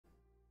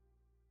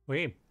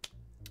Okay,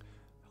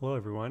 hello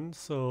everyone.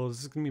 So this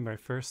is gonna be my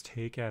first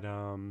take at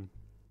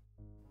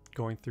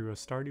going through a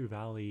Stardew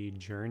Valley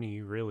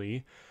journey,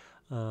 really,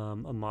 a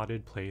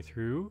modded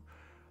playthrough,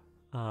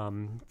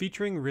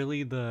 featuring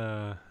really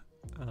the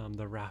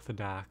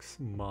Raffadax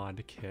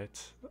mod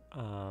kit.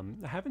 I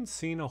haven't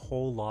seen a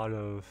whole lot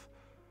of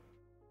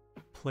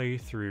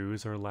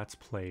playthroughs or let's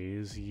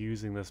plays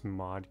using this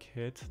mod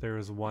kit. There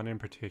was one in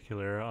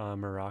particular,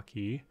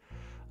 Meraki.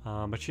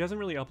 But she hasn't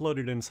really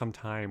uploaded in some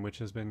time, which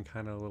has been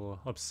kind of a little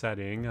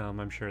upsetting.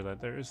 I'm sure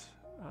that there's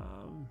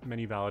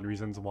many valid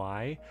reasons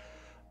why,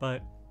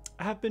 but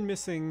I have been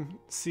missing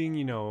seeing,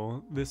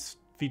 this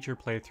feature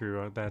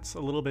playthrough that's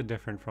a little bit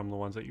different from the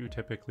ones that you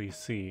typically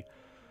see.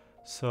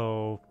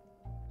 So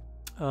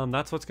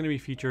that's what's going to be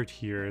featured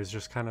here, is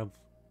just kind of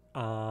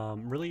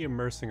really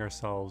immersing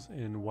ourselves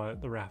in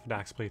what the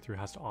Raffadax playthrough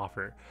has to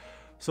offer.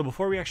 So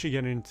before we actually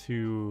get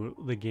into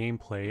the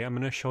gameplay, I'm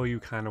going to show you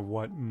kind of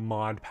what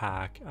mod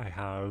pack I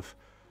have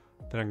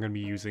that I'm going to be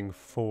using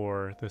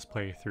for this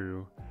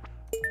playthrough.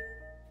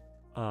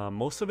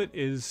 Most of it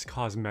is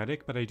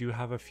cosmetic, but I do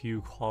have a few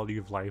quality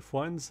of life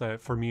ones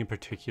that, for me in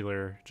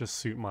particular, just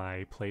suit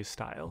my play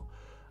style.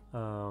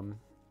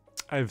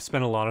 I've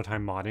spent a lot of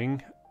time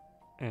modding,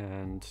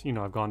 and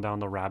I've gone down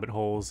the rabbit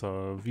holes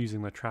of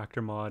using the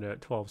tractor mod at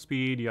 12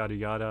 speed, yada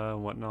yada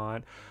and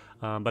whatnot.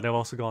 But I've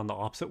also gone the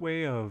opposite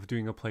way of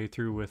doing a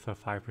playthrough with a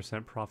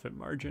 5% profit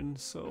margin.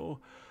 So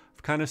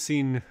I've kind of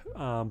seen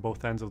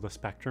both ends of the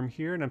spectrum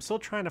here, and I'm still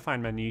trying to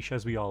find my niche,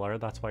 as we all are.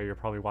 That's why you're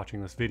probably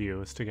watching this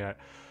video, is to get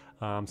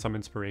some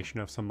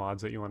inspiration of some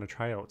mods that you want to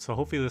try out. So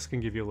hopefully this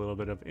can give you a little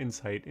bit of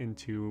insight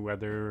into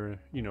whether,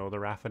 the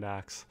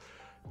Raffadax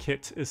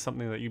kit is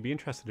something that you'd be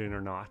interested in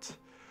or not.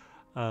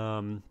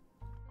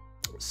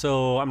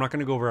 So I'm not going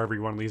to go over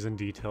every one of these in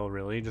detail,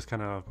 really, just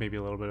kind of maybe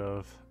a little bit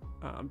of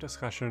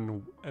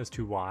discussion as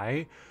to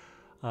why,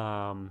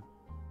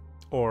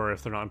 or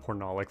if they're not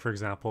important at all. Like, for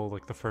example,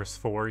 like the first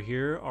 4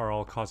 here are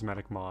all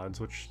cosmetic mods,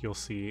 which you'll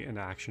see in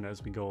action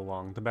as we go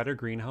along. The better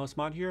greenhouse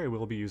mod here, I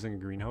will be using a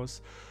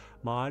greenhouse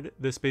mod.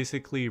 This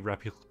basically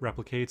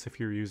replicates if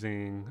you're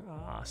using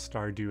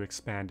Stardew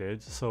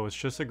Expanded. So it's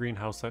just a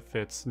greenhouse that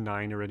fits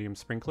 9 iridium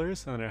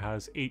sprinklers, and it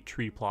has 8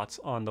 tree plots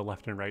on the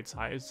left and right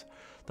sides.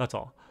 That's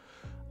all.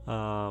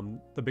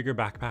 The bigger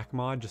backpack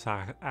mod just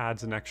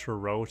adds an extra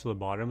row to the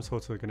bottom, so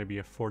it's going to be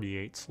a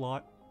 48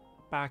 slot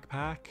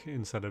backpack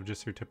instead of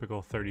just your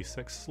typical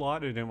 36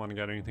 slot. I didn't want to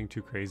get anything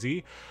too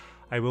crazy.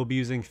 I will be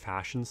using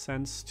Fashion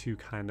Sense to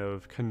kind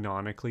of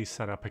canonically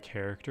set up a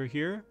character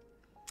here.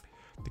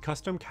 The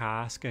custom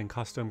cask and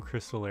custom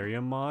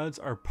crystallarium mods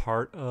are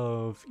part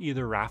of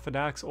either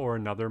Raffadax or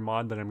another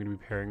mod that I'm going to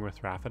be pairing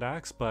with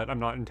Raffadax, but I'm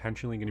not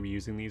intentionally going to be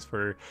using these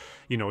for,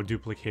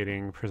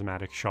 duplicating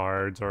prismatic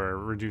shards or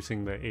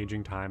reducing the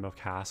aging time of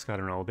cask. I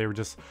don't know. They were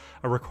just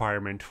a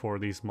requirement for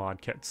these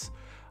mod kits.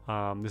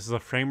 This is a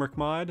framework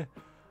mod,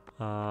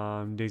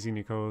 Daisy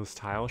Nico's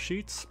tile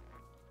sheets.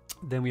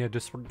 Then we have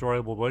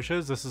destroyable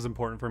bushes. This is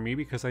important for me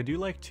because I do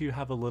like to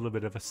have a little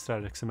bit of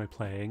aesthetics in my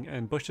playing,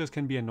 and bushes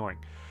can be annoying,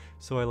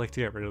 so I like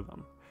to get rid of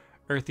them.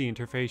 Earthy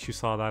interface, you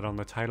saw that on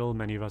the title.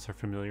 Many of us are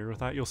familiar with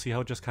that. You'll see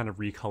how it just kind of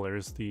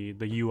recolors the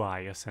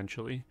UI,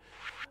 essentially.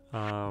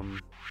 I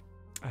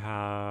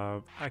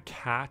have a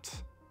cat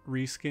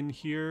reskin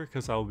here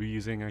because I'll be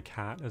using a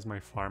cat as my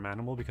farm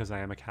animal because I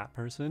am a cat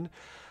person.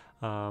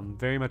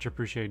 Very much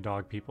appreciate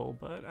dog people,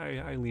 but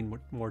I lean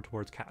more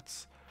towards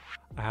cats.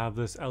 I have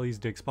this Ellie's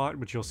dig spot,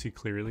 which you'll see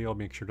clearly. I'll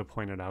make sure to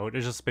point it out.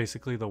 It's just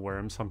basically the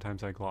worms.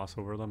 Sometimes I gloss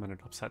over them and it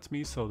upsets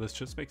me, so this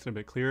just makes it a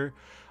bit clearer.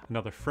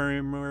 Another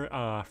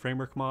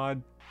framework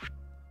mod.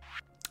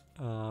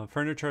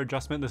 Furniture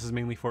adjustment. This is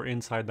mainly for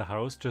inside the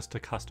house, just to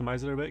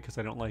customize it a bit, because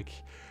I don't like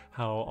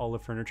how all the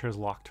furniture is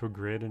locked to a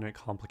grid and it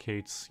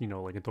complicates,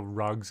 like the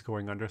rugs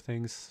going under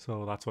things.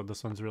 So that's what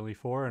this one's really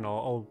for, and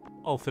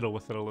I'll fiddle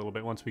with it a little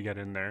bit once we get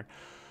in there.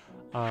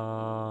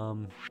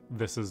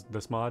 This is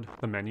this mod,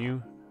 the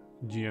menu,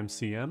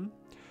 GMCM.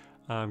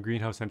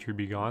 Greenhouse entry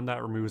be gone.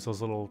 That removes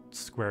those little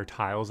square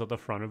tiles at the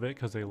front of it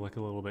because they look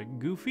a little bit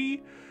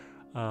goofy.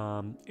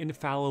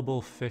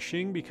 Infallible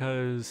fishing,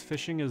 because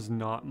fishing is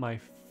not my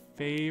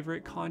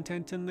favorite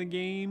content in the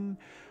game.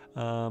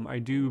 I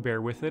do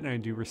bear with it and I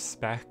do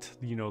respect,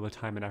 the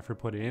time and effort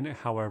put in.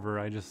 However,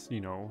 I just,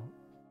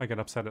 I get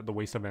upset at the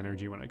waste of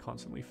energy when I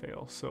constantly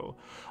fail. So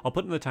I'll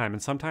put in the time,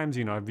 and sometimes,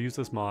 I've used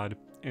this mod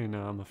in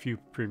a few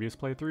previous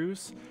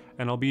playthroughs,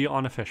 and I'll be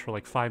on a fish for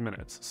like 5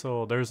 minutes.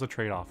 So there's a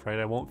trade-off, right?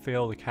 I won't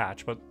fail the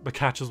catch, but the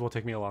catches will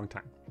take me a long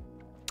time.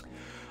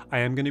 I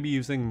am going to be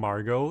using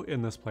Margot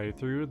in this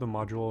playthrough, the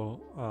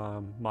modular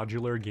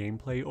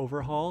gameplay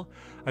overhaul.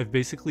 I've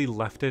basically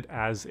left it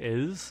as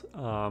is,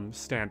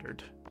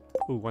 standard.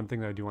 Ooh, one thing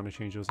that I do want to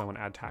change is I want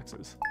to add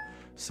taxes.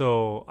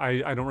 So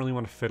I don't really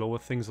want to fiddle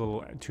with things a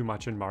little too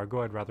much in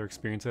Margot. I'd rather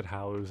experience it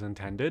how it was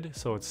intended,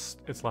 so it's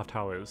left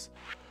how it is.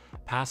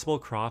 Passable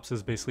crops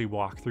is basically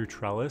walk through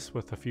trellis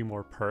with a few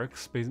more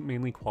perks,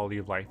 mainly quality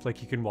of life.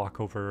 Like you can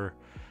walk over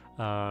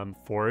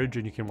forage,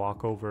 and you can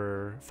walk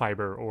over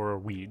fiber or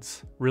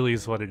weeds. Really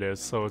is what it is.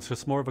 So it's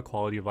just more of a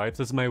quality of life.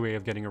 This is my way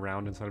of getting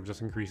around instead of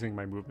just increasing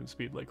my movement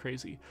speed like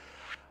crazy.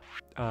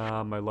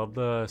 I love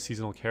the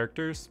seasonal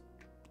characters.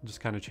 It just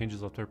kind of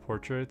changes up their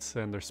portraits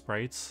and their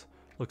sprites.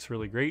 Looks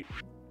really great.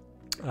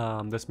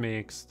 This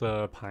makes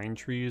the pine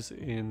trees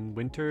in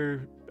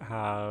winter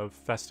have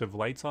festive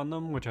lights on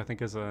them, which I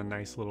think is a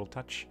nice little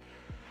touch.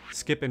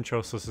 Skip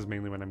intro, so this is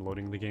mainly when I'm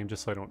loading the game,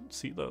 just so I don't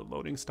see the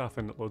loading stuff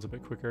and it loads a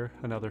bit quicker.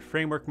 Another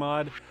framework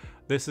mod.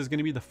 This is going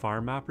to be the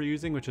farm map we're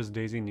using, which is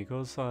Daisy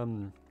Nico's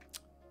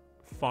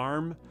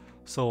farm.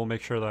 So we'll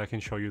make sure that I can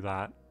show you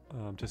that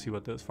to see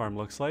what this farm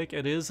looks like.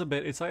 It is a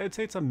bit, I'd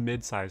say it's a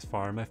mid-sized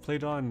farm. I've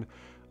played on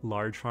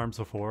large farms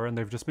before and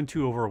they've just been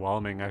too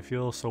overwhelming. I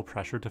feel so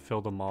pressured to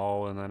fill them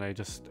all, and then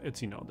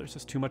it's, you know, there's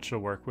just too much to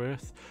work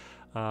with.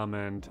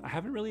 And I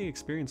haven't really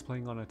experienced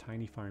playing on a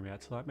tiny farm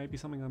yet, so that might be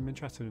something I'm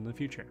interested in the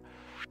future.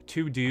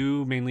 To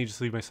do, mainly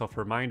just leave myself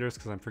reminders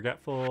because I'm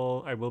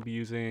forgetful. I will be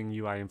using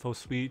UI Info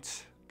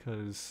Suite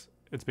because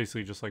it's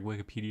basically just like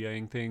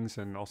Wikipediaing things,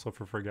 and also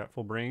for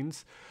forgetful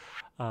brains.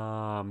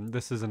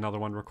 This is another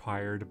one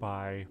required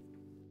by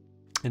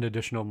an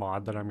additional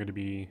mod that I'm going to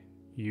be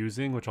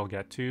using, which I'll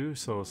get to.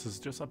 So this is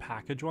just a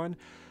package one.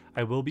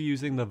 I will be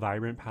using the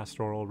Vibrant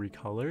Pastoral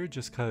Recolor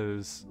just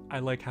because I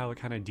like how it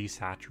kind of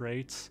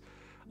desaturates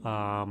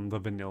the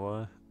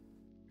vanilla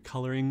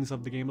colorings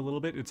of the game a little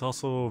bit. It's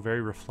also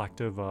very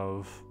reflective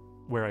of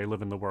where I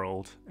live in the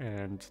world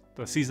and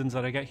the seasons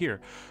that I get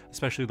here,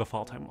 especially the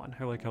fall time one.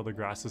 I like how the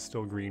grass is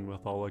still green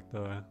with all like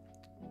the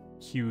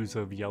hues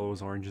of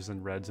yellows, oranges,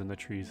 and reds in the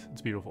trees.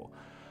 It's beautiful.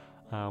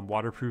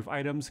 Waterproof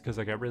items, because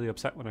I get really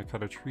upset when I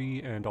cut a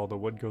tree and all the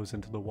wood goes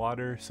into the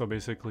water. So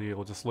basically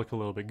it'll just look a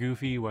little bit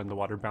goofy when the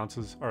water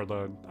bounces, or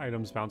the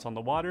items bounce on the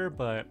water,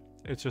 but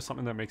it's just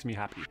something that makes me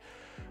happy.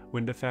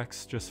 Wind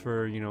effects, just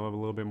for, you know, a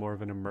little bit more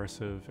of an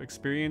immersive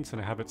experience,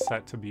 and I have it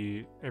set to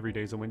be every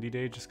day's a windy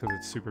day just because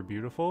it's super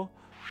beautiful.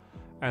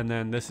 And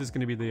then this is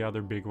going to be the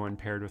other big one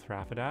paired with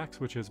Raffadax,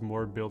 which is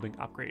more building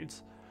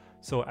upgrades.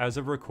 So as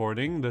of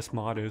recording, this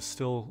mod is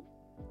still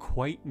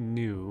quite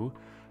new.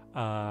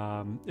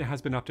 It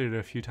has been updated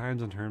a few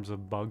times in terms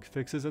of bug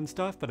fixes and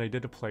stuff, but I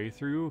did a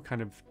playthrough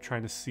kind of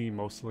trying to see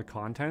most of the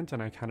content,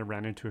 and I kind of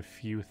ran into a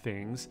few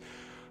things.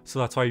 So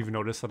that's why you've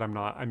noticed that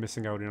I'm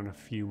missing out on a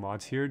few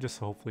mods here, just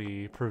to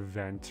hopefully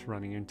prevent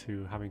running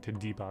into having to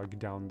debug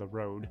down the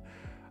road.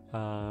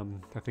 I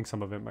think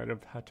some of it might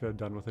have had to have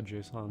done with a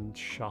JSON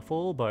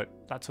shuffle, but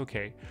that's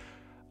okay.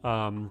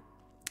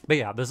 But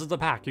yeah, this is the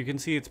pack. You can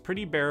see it's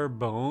pretty bare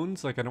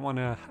bones. Like, I don't want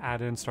to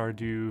add in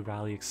Stardew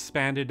Valley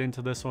Expanded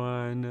into this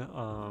one,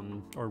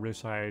 or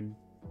Ridgeside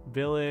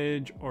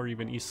Village, or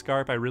even East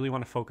Scarp. I really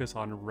want to focus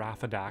on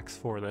Raffadax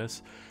for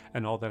this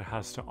and all that it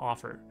has to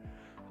offer.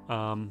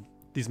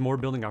 These more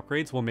building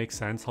upgrades will make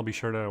sense. I'll be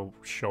sure to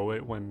show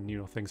it when, you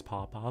know, things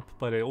pop up,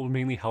 but it will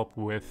mainly help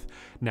with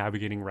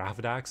navigating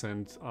Raffadax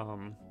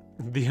and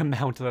the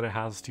amount that it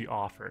has to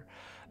offer.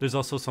 There's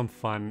also some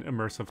fun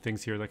immersive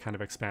things here that kind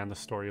of expand the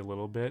story a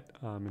little bit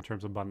in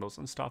terms of bundles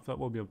and stuff that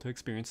we'll be able to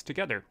experience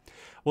together.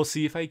 We'll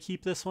see if I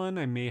keep this one.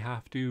 I may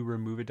have to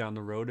remove it down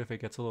the road if it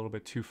gets a little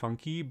bit too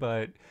funky,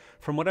 but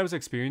from what I was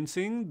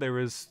experiencing, there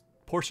was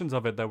portions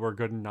of it that were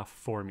good enough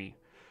for me.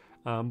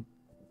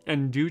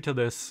 And due to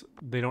this,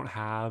 they don't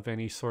have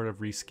any sort of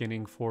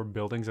reskinning for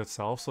buildings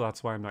itself, so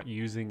that's why I'm not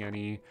using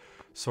any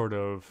sort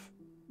of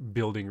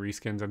building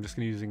reskins. I'm just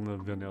going to be using the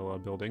vanilla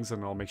buildings,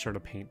 and I'll make sure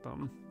to paint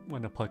them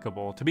when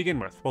applicable to begin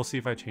with. We'll see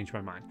if I change my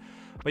mind.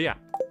 But yeah,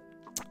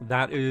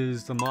 that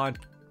is the mod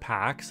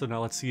pack. So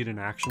now let's see it in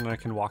action, and I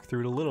can walk through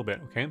it a little bit,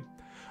 okay?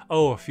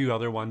 Oh, a few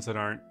other ones that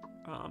aren't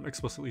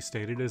explicitly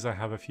stated is I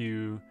have a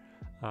few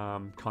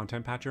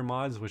content patcher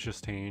mods, which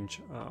just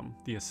change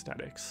the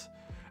aesthetics.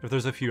 If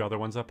there's a few other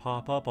ones that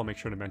pop up, I'll make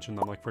sure to mention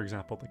them. Like, for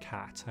example, the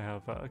cat. I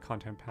have a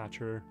content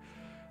patcher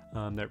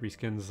that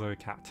reskins the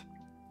cat.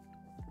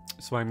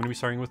 So I'm going to be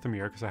starting with the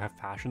mirror because I have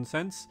fashion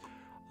sense.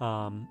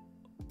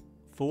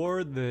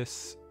 For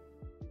this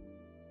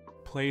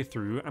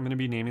playthrough, I'm going to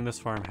be naming this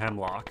farm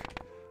Hemlock.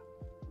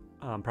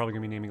 I'm probably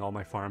going to be naming all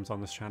my farms on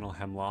this channel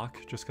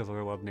Hemlock, just because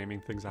I love naming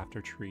things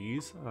after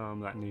trees,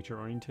 that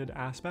nature-oriented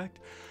aspect.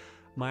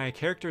 My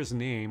character's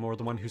name, or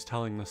the one who's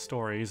telling the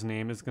story's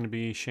name, is going to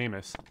be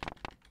Seamus.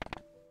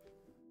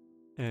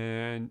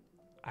 And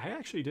I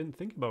actually didn't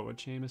think about what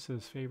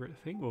Seamus's favorite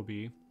thing will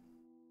be.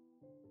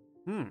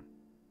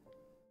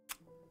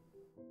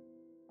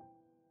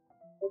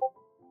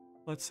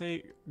 Let's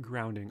say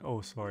grounding.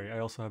 Oh, sorry. I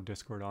also have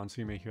Discord on,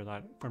 so you may hear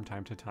that from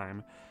time to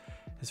time.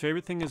 His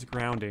favorite thing is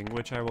grounding,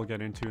 which I will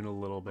get into in a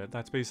little bit.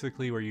 That's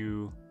basically where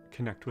you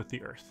connect with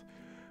the earth.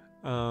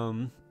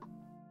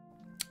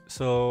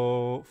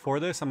 So for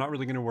this, I'm not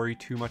really going to worry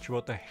too much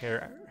about the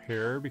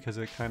hair because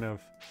it kind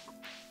of...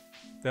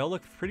 They all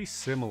look pretty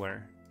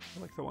similar. I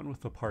like the one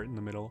with the part in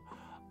the middle.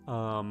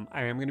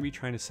 I am going to be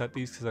trying to set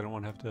these because I don't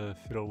want to have to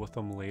fiddle with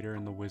them later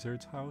in the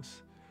wizard's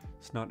house.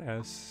 It's not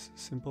as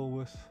simple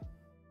with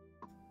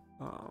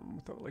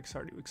like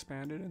Stardew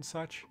Expanded and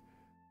such.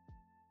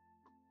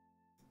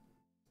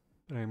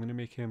 But I'm going to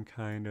make him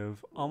kind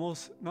of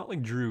almost not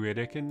like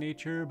druidic in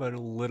nature, but a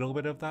little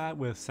bit of that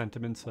with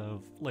sentiments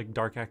of like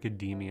dark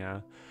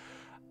academia.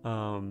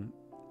 So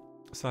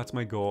that's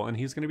my goal. And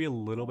he's going to be a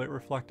little bit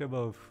reflective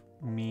of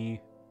me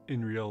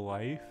in real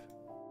life.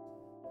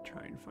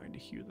 Try and find a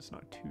hue that's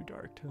not too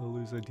dark to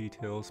lose the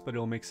details, but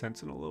it'll make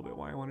sense in a little bit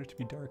why I want it to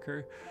be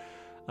darker.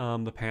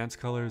 The pants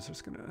colors,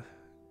 just going to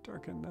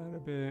darken that a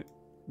bit.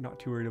 Not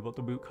too worried about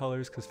the boot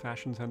colors because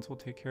Fashion Sense will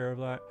take care of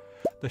that.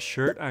 The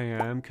shirt I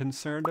am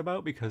concerned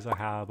about because I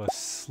have a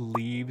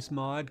sleeves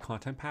mod,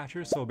 content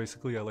patcher. So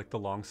basically I like the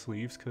long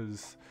sleeves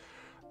because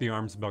the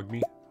arms bug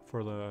me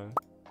for the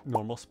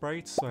normal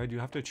sprites. So I do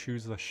have to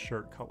choose the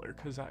shirt color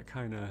because that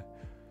kind of,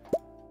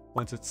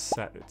 once it's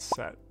set, it's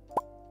set.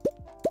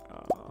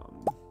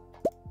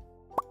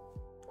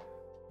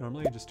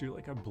 Normally I just do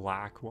like a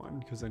black one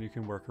because then you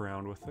can work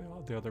around with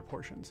the other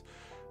portions.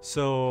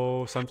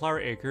 So Sunflower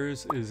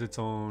Acres is its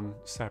own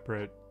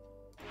separate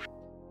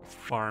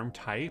farm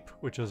type,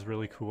 which is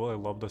really cool. I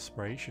love the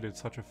sprite. She did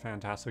such a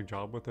fantastic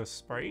job with this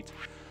sprite.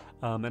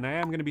 And I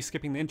am going to be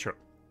skipping the intro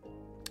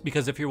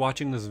because if you're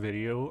watching this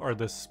video or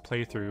this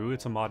playthrough,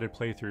 it's a modded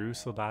playthrough.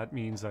 So that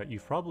means that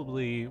you've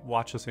probably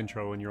watched this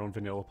intro in your own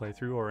vanilla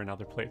playthrough or in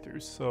other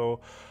playthroughs. So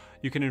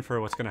you can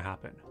infer what's going to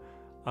happen.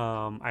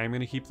 I am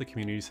going to keep the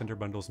community center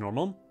bundles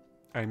normal.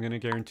 I'm going to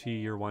guarantee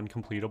year 1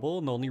 completable,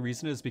 and the only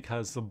reason is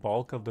because the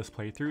bulk of this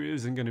playthrough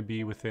isn't going to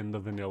be within the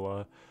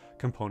vanilla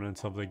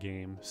components of the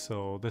game.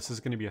 So this is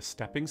going to be a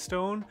stepping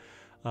stone.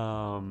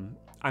 I'm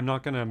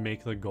not going to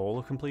make the goal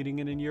of completing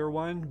it in year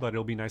 1, but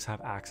it'll be nice to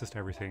have access to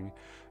everything.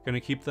 Going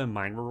to keep the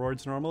mine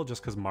rewards normal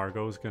just because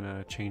Margot is going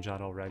to change that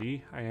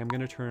already. I am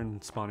going to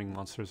turn spawning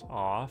monsters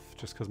off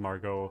just because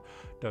Margot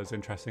does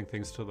interesting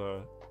things to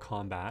the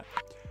combat.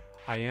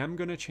 I am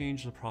going to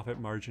change the profit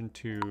margin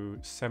to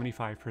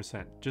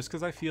 75% just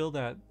because I feel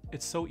that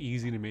it's so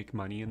easy to make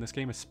money in this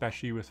game,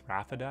 especially with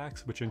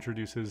Raffadax, which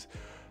introduces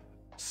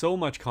so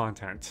much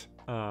content.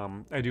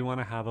 I do want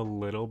to have a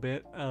little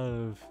bit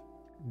of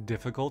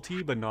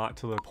difficulty, but not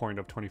to the point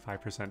of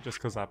 25% just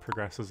because that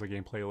progresses the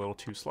gameplay a little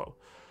too slow.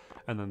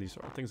 And then these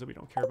are all things that we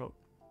don't care about.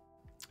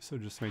 So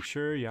just make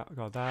sure, yeah,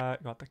 got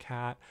that, got the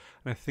cat.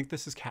 And I think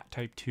this is cat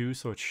type 2,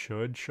 so it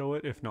should show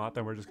it. If not,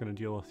 then we're just going to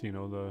deal with, you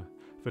know, the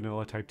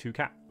vanilla type 2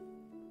 cat.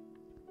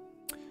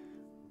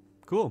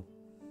 Cool.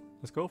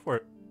 Let's go for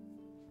it.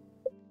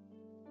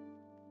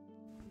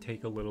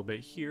 Take a little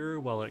bit here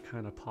while it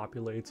kind of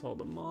populates all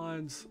the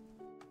mods.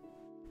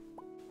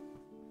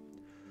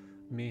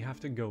 May have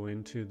to go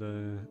into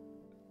the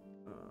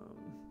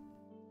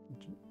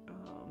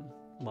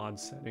mod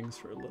settings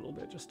for a little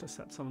bit just to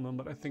set some of them,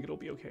 but I think it'll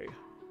be okay.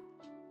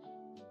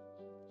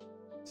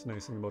 It's a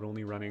nice thing about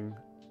only running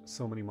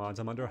so many mods.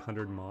 I'm under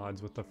 100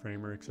 mods with the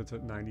frameworks. It's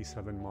at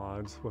 97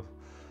 mods with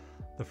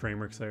the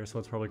frameworks there, so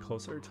it's probably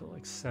closer to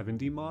like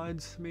 70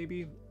 mods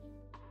maybe.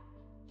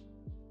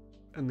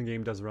 And the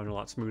game does run a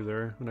lot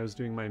smoother. When I was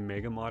doing my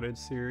mega modded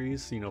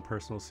series, you know,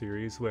 personal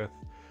series with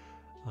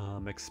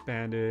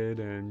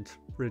Expanded and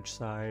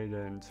Ridgeside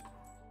and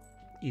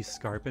East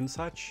Scarp and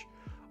such,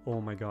 oh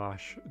my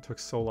gosh, it took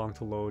so long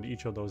to load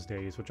each of those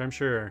days, which I'm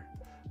sure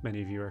many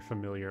of you are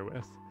familiar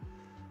with.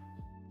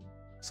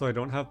 So I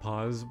don't have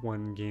pause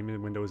when game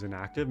window is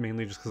inactive,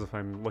 mainly just because if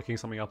I'm looking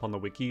something up on the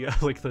wiki, I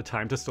like the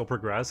time to still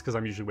progress because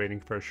I'm usually waiting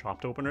for a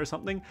shop to open or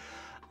something.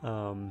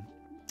 But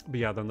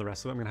yeah, then the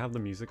rest of it, I'm going to have the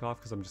music off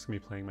because I'm just going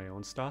to be playing my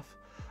own stuff.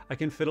 I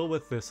can fiddle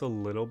with this a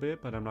little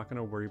bit, but I'm not going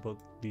to worry about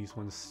these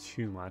ones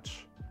too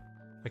much.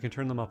 I can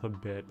turn them up a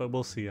bit, but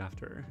we'll see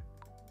after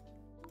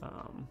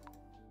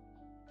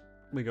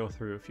we go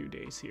through a few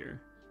days here.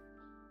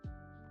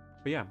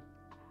 But yeah.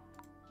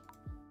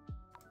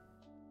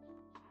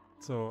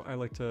 So I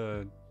like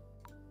to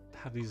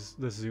have this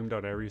zoomed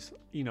out every,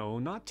 you know,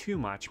 not too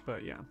much,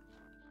 but yeah.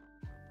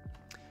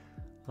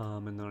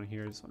 And then on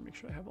here, I just want to make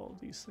sure I have all of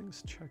these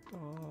things checked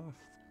off.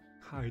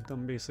 Hide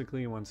them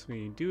basically once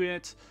we do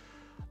it.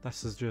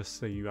 This is just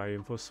the UI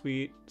info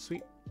suite.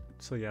 Sweet.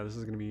 So yeah, this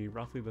is going to be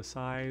roughly the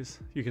size.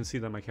 You can see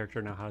that my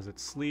character now has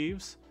its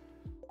sleeves.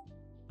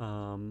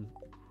 I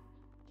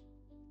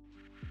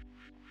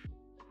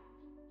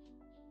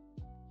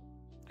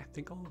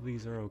think all of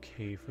these are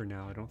okay for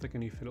now. I don't think I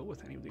need to fiddle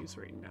with any of these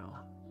right now.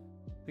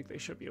 I think they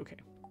should be okay.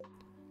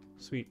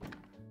 Sweet.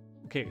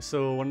 Okay,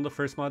 so one of the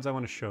first mods I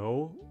want to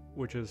show,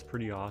 which is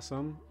pretty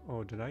awesome.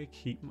 Oh, did I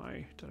keep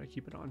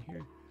it on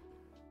here?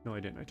 No, I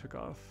didn't. I took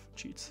off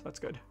cheats. That's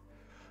good.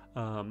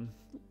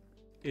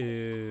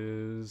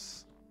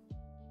 Is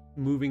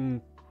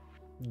moving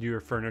your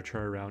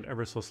furniture around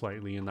ever so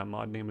slightly, and that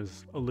mod name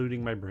is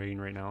eluding my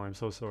brain right now. I'm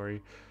so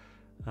sorry.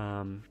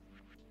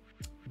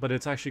 But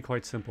it's actually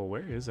quite simple.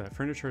 Where is that?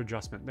 Furniture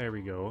adjustment. There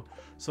we go.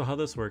 So how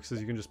this works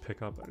is you can just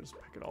pick up, I just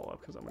pick it all up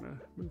because I'm going to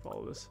move all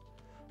of this.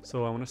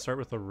 So I want to start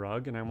with a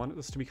rug, and I want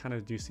this to be kind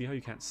of, do you see how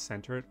you can't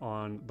center it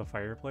on the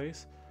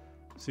fireplace?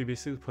 So you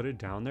basically put it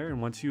down there,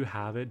 and once you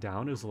have it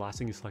down, is the last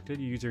thing you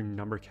selected, you use your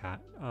number pad,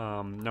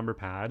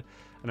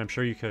 and I'm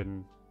sure you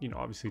can, you know,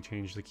 obviously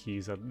change the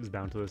keys that is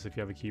bound to this if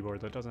you have a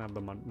keyboard that doesn't have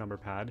the number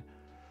pad.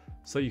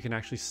 so you can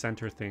actually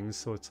center things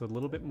so it's a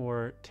little bit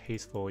more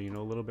tasteful, you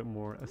know, a little bit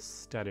more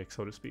aesthetic,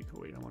 so to speak. Oh,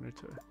 wait, I wanted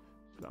to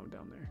put that one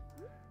down there.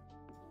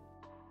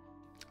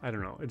 I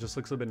don't know, it just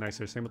looks a bit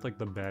nicer. Same with like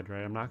the bed,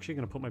 right? I'm not actually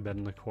going to put my bed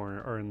in the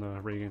corner or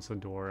right against the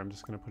door. I'm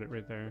just going to put it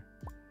right there.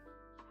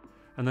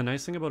 And the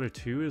nice thing about it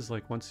too is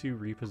like once you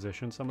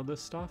reposition some of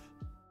this stuff,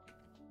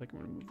 like I'm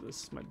going to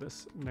move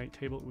this night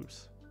table,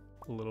 oops,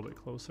 a little bit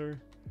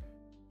closer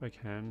if I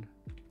can,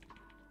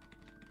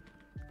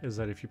 is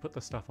that if you put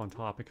the stuff on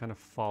top, it kind of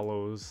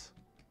follows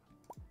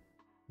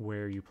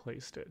where you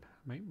placed it.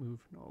 I might move,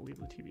 no, I'll leave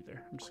the TV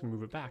there. I'm just gonna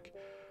move it back.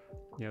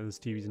 Yeah, this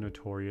TV is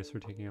notorious for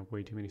taking up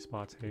way too many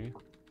spots, hey?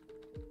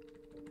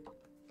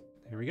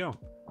 There we go.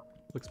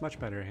 Looks much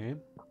better, hey?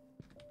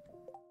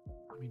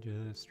 Let me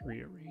just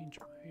rearrange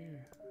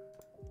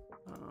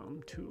my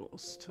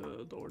tools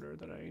to the order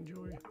that I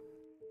enjoy.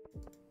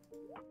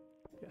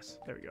 Yes,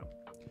 there we go.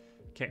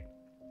 Okay,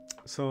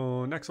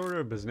 so next order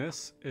of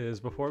business is,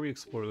 before we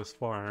explore this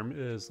farm,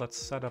 is let's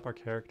set up our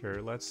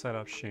character. Let's set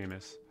up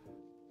Seamus.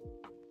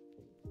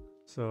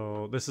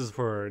 So this is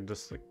for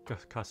just like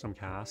custom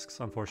casks.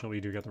 Unfortunately,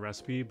 we do get the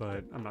recipe,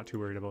 but I'm not too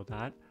worried about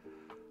that.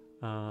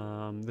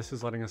 This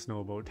is letting us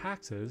know about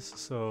taxes.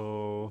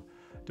 So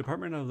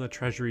Department of the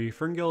Treasury,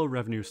 Ferngil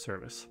Revenue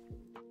Service.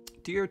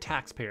 Dear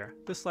taxpayer,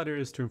 this letter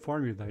is to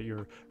inform you that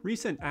your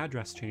recent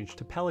address change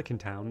to Pelican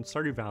Town,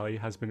 Stardew Valley,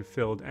 has been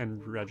filled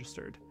and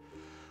registered.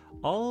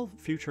 All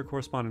future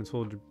correspondence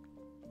will...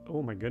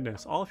 Oh my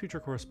goodness. All future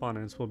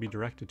correspondence will be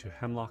directed to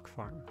Hemlock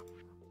Farm.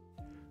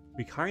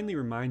 We kindly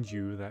remind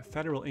you that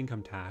federal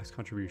income tax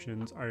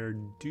contributions are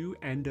due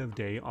end of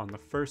day on the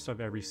first of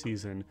every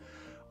season,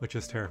 which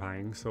is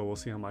terrifying, so we'll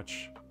see how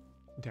much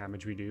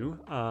damage we do.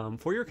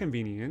 For your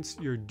convenience,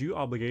 your due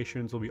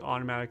obligations will be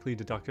automatically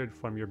deducted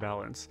from your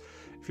balance.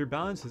 If your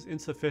balance is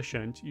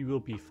insufficient, you will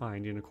be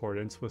fined in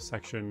accordance with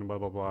section blah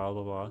blah blah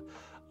blah blah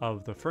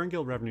of the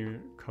Ferngil Revenue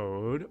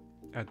Code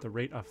at the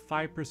rate of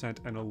 5%,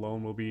 and a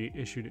loan will be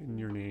issued in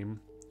your name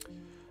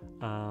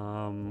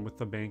with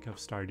the Bank of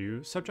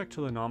Stardew, subject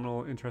to the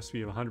nominal interest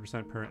fee of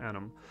 100% per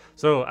annum.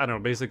 So I don't know,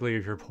 basically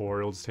if you're poor,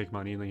 it'll just take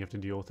money and then you have to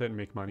deal with it and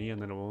make money,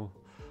 and then it will,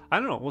 I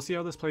don't know, we'll see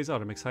how this plays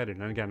out. I'm excited.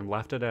 And again,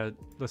 left it at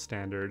the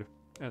standard.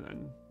 And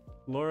then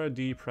Laura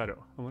D.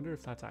 Preto. I wonder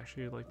if that's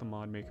actually like the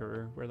mod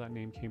maker, where that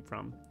name came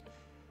from.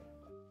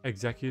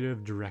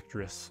 Executive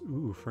Directress.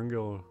 Ooh,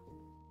 Ferngil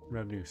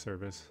Revenue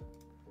Service.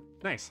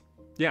 Nice.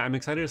 Yeah, I'm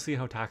excited to see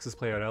how taxes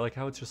play out. I like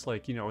how it's just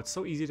like, you know, it's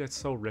so easy to, it's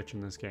so rich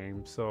in this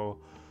game. So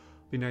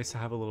it'd be nice to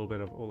have a little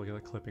bit of, oh, look at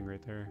that clipping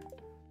right there.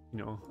 You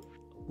know,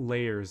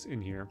 layers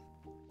in here.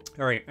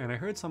 All right, and I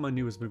heard someone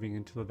new was moving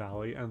into the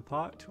valley and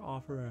thought to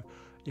offer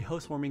a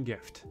housewarming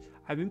gift.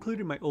 I've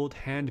included my old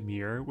hand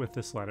mirror with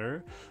this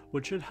letter,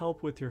 which should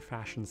help with your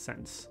fashion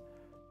sense.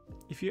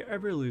 If you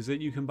ever lose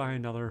it, you can buy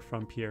another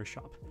from Pierre's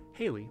shop.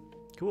 Haley.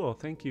 Cool,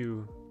 thank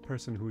you,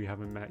 person who we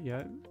haven't met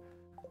yet.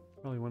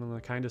 Probably one of the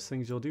kindest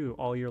things you'll do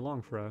all year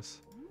long for us.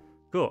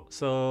 Cool,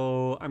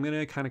 so I'm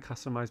gonna kind of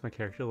customize my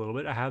character a little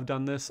bit. I have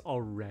done this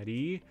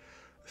already,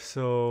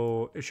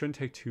 so it shouldn't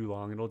take too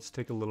long. It'll just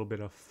take a little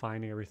bit of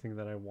finding everything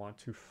that I want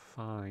to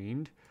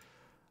find.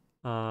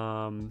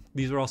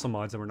 These are also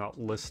mods that were not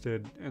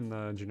listed in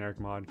the generic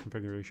mod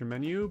configuration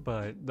menu,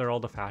 but they're all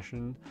the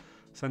fashion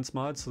sense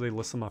mods, so they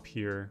list them up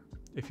here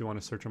if you want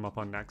to search them up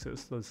on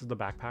Nexus. So this is the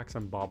backpacks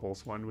and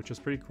baubles one, which is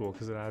pretty cool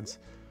because it adds,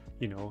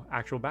 you know,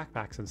 actual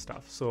backpacks and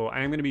stuff. So I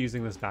am going to be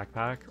using this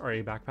backpack, or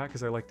a backpack,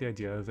 because I like the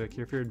idea of, like,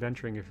 if you're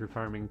adventuring, if you're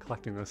farming,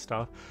 collecting this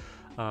stuff,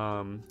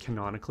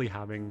 canonically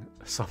having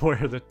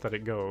somewhere that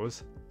it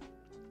goes.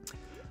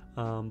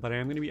 But I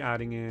am going to be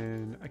adding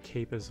in a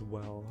cape as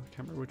well. I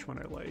can't remember which one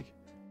I like.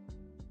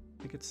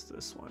 I think it's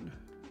this one.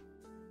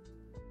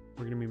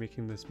 We're going to be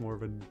making this more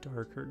of a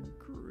darker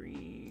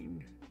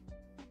green.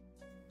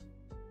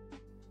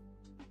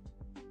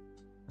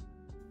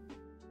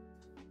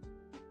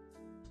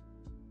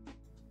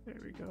 There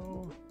we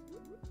go.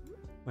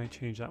 Might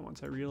change that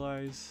once I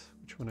realize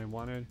which one I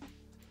wanted.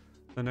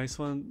 The nice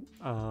one,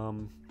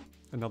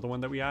 another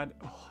one that we add.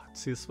 Oh,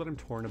 see, this is what I'm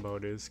torn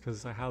about, is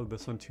because I have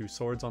this one too,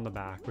 swords on the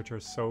back, which are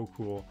so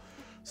cool.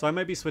 So I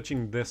might be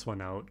switching this one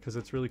out because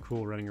it's really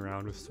cool running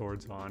around with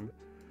swords on.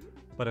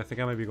 But I think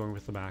I might be going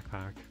with the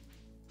backpack.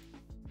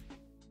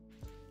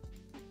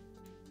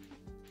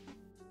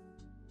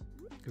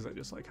 Because I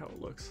just like how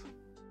it looks.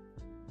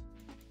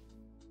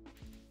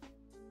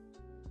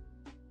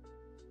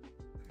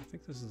 I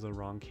think this is the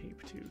wrong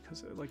cape too,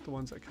 because I like the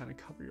ones that kind of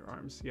cover your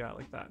arms. Yeah, I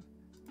like that.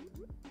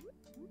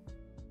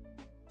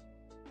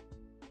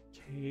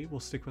 Okay, we'll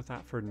stick with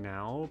that for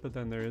now, but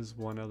then there is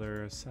one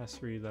other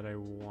accessory that I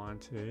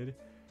wanted.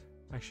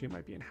 Actually, it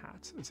might be in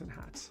hats. It's in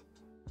hats.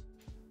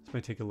 This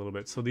might take a little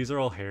bit. So these are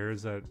all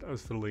hairs that I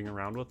was fiddling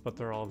around with, but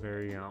they're all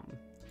very,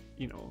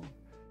 you know,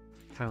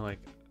 kind of like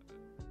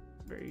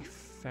very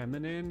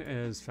feminine,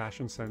 as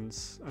fashion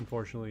sense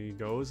unfortunately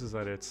goes, is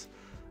that it's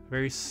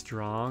very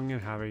strong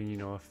and having, you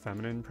know, a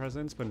feminine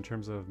presence, but in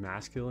terms of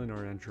masculine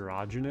or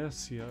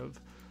androgynous, you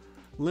have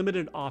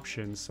limited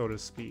options, so to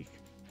speak.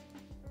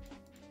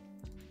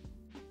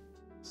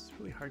 It's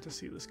really hard to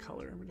see this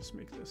color. I'm gonna just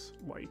make this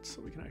white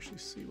so we can actually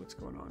see what's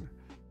going on.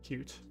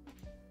 Cute.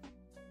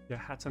 Yeah,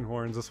 hats and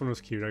horns. This one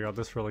was cute. I got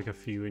this for like a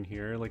few in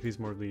here. Like these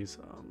more of these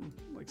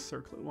like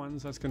circlet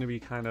ones. That's gonna be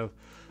kind of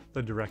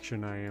the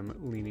direction I am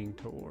leaning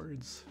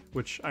towards,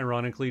 which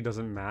ironically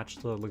doesn't match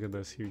the, look at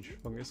this huge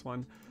fungus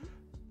one.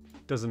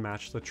 Doesn't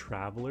match the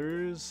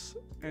traveler's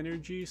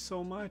energy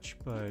so much,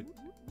 but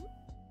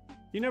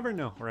you never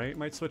know, right?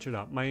 Might switch it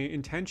up. My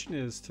intention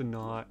is to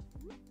not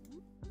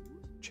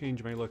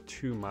change my look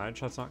too much.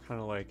 That's not kind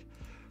of like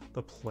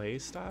the play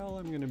style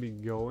I'm gonna be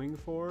going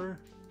for.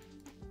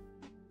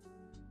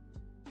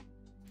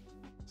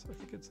 So I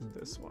think it's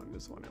this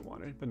one I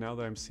wanted, but now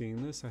that I'm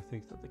seeing this, I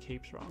think that the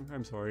cape's wrong.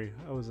 I'm sorry,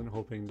 I wasn't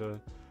hoping to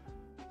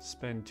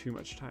spend too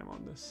much time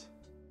on this.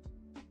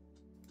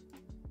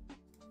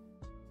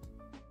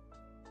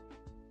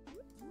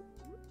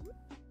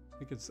 I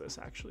think it's this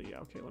actually. Yeah,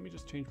 okay, let me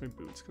just change my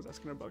boots because that's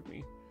gonna bug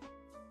me.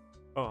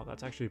 Oh,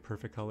 that's actually a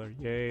perfect color.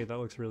 Yay, that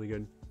looks really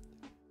good.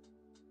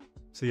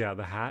 So yeah,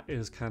 the hat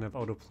is kind of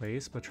out of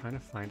place, but trying to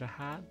find a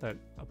hat that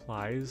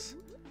applies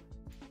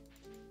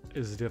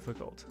is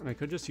difficult. And I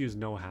could just use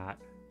no hat.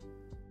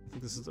 I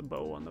think this is a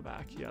bow on the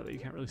back. Yeah, that you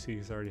can't really see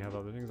because I already have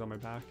other things on my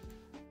back.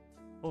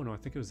 Oh no, I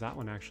think it was that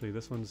one actually.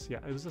 This one's, yeah,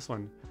 it was this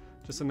one.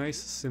 Just a nice,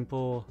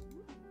 simple,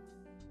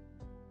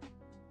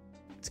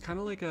 it's kind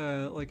of like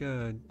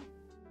a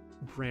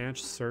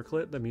branch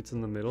circlet that meets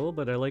in the middle,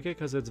 but I like it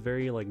because it's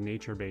very like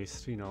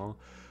nature-based, you know,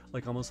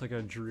 like almost like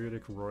a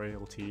druidic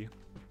royalty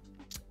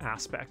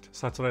aspect.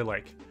 So that's what I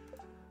like.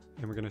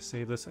 And we're gonna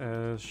save this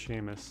as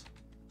Seamus.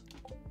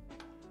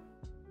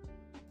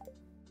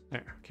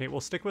 There. Okay,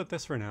 we'll stick with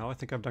this for now. I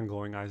think I've done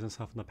glowing eyes and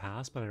stuff in the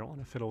past, but I don't want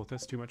to fiddle with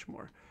this too much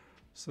more.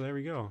 So there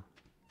we go.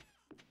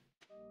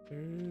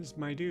 There's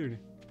my dude.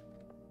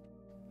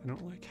 I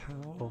don't like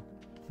how...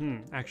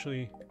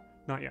 actually,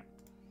 not yet.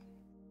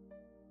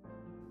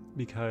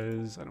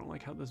 Because I don't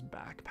like how this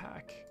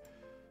backpack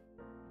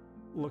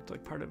looked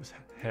like part of his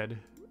head,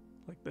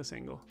 like this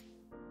angle.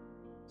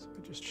 So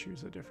I just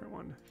choose a different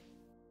one.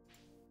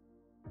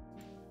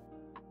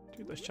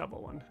 Do the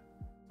shovel one.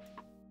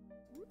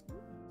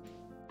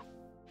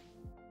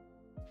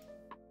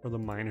 Or the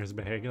miner's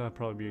bag, that'd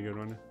probably be a good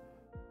one.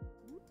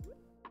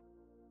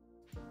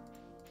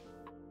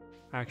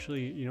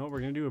 Actually, you know what,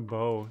 we're gonna do a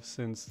bow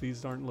since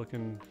these aren't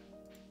looking...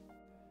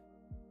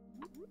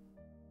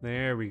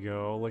 There we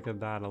go, look at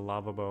that, a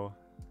lava bow.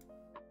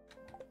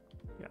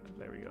 Yeah,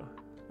 there we go,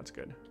 that's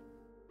good.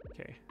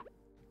 Okay,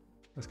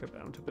 let's get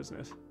down to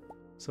business.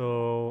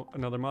 So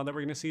another mod that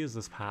we're gonna see is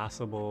this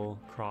passable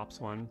crops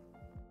one,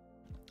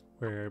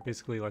 where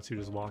basically lets you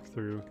just walk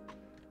through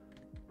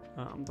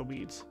the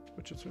weeds,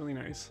 which is really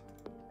nice.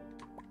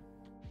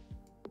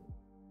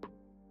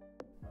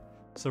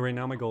 So right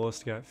now my goal is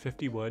to get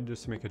 50 wood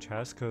just to make a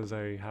chest because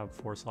I have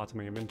 4 slots in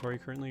my inventory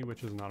currently,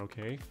 which is not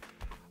okay.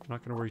 I'm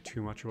not going to worry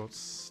too much about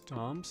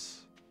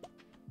stumps.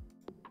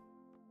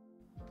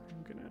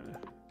 I'm gonna...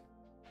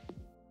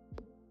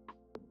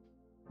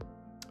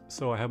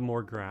 So I have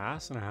more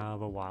grass and I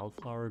have a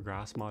wildflower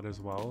grass mod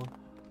as well.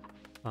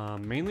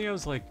 Mainly I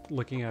was like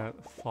looking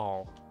at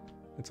fall.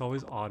 It's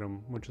always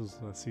autumn, which is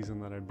the season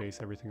that I base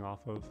everything off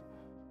of.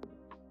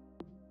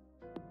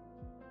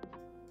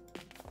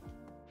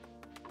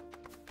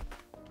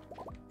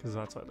 Because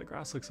that's why the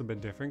grass looks a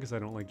bit different, because I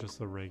don't like just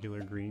the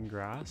regular green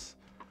grass.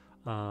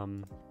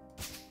 Oh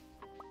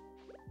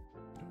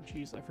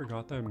geez, I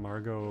forgot that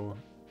Margot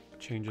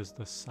changes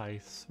the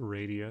scythe's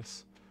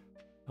radius.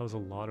 That was a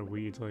lot of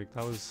weeds, like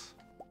that was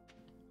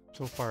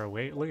so far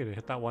away. Look at it,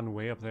 hit that one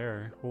way up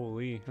there.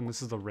 Holy, and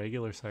this is the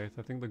regular scythe.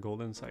 I think the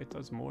golden scythe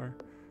does more.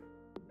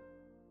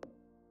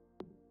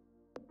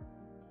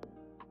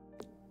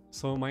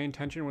 So my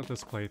intention with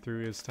this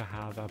playthrough is to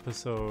have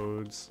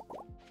episodes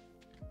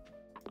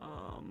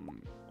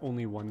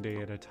only one day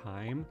at a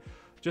time,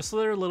 just so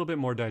they're a little bit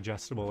more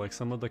digestible. Like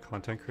some of the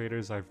content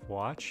creators I've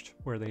watched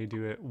where they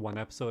do it one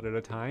episode at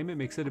a time, it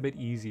makes it a bit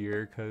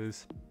easier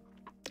because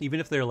even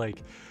if they're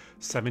like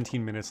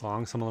 17 minutes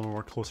long, some of them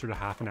are closer to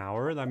half an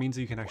hour. That means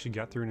you can actually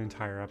get through an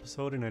entire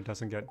episode and it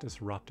doesn't get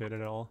disrupted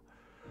at all,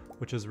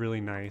 which is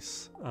really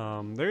nice.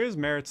 There is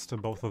merits to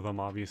both of them,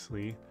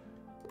 obviously.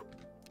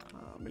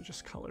 Let me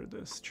just color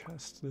this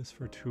chest, this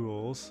for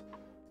tools.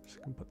 Just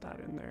gonna put that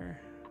in there.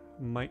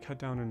 Might cut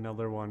down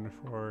another one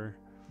for...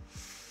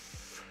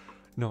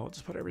 No, I'll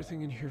just put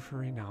everything in here for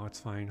right now,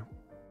 it's fine.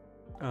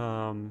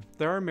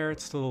 There are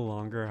merits to the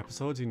longer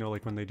episodes, you know,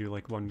 like when they do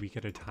like 1 week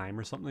at a time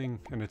or something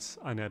and it's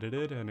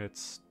unedited and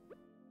it's,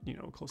 you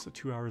know, close to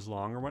 2 hours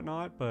long or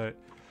whatnot, but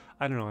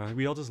I don't know,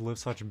 we all just live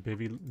such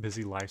busy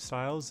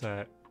lifestyles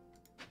that,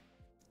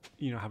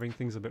 you know, having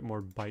things a bit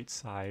more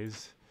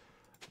bite-sized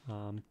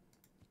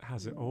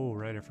has it. Oh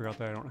right, I forgot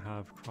that I don't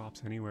have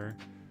crops anywhere.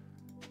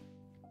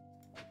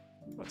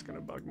 That's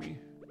gonna bug me.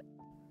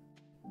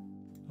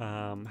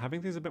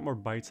 Having things a bit more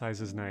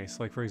bite-sized is nice.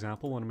 Like for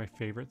example, one of my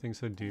favorite things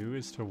to do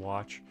is to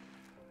watch,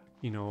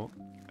 you know,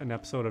 an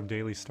episode of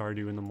Daily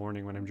Stardew in the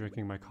morning when I'm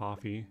drinking my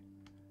coffee.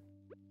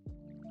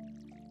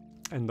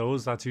 And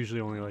that's usually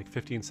only like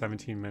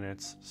 15-17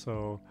 minutes.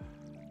 So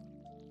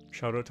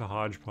Shout out to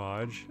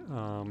Hodgepodge.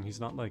 He's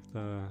not like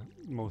the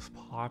most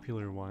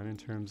popular one in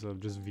terms of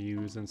just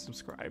views and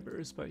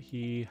subscribers, but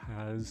he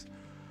has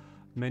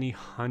many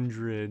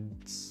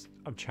hundreds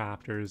of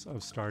chapters of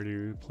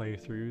Stardew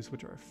playthroughs,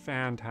 which are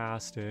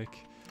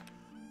fantastic.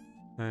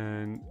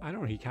 And I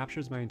don't know, he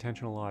captures my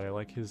attention a lot. I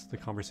like the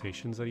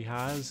conversations that he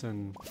has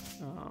and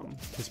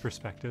his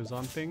perspectives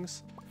on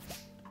things.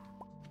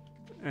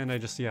 And I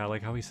just, yeah,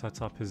 like how he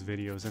sets up his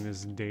videos and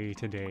his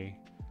day-to-day.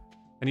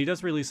 And he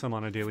does release them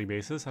on a daily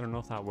basis. I don't know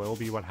if that will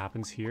be what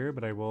happens here,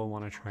 but I will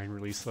want to try and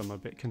release them a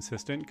bit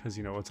consistent because,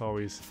 you know, it's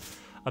always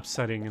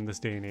upsetting in this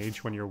day and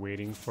age when you're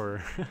waiting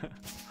for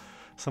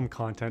some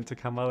content to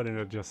come out and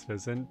it just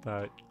isn't.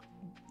 But,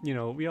 you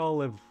know, we all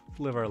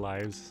live our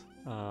lives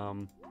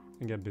and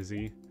get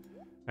busy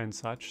and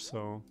such.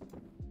 So,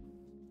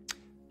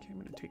 okay, I'm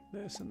going to take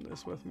this and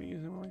this with me.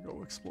 And when I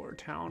go explore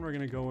town, we're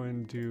going to go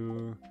and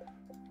do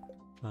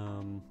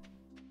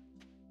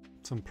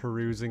some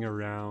perusing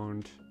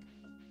around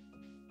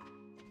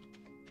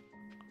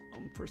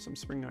for some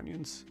spring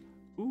onions.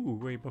 Ooh,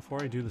 wait,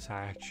 before I do this,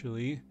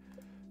 actually,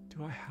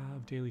 do I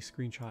have daily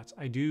screenshots?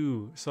 I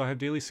do. So I have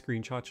daily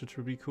screenshots, which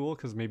would be cool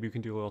because maybe you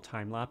can do a little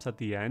time lapse at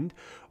the end.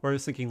 Or I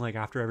was thinking like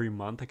after every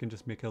month I can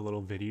just make a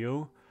little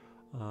video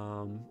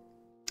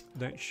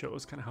that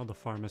shows kind of how the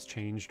farm has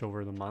changed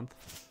over the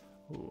month.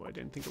 Oh, I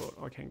didn't think about,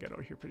 oh, I can't get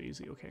out here pretty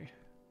easy. Okay.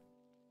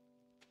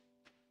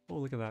 Oh,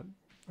 look at that.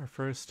 Our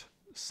first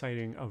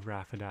sighting of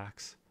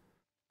Raffadax,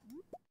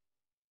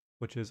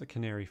 which is a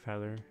canary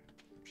feather,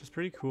 which is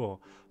pretty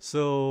cool.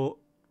 So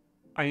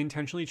I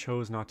intentionally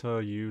chose not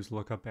to use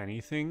lookup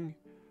anything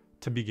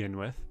to begin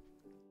with.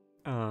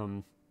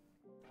 And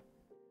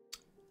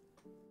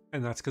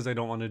that's because I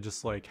don't want to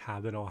just like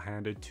have it all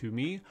handed to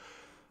me.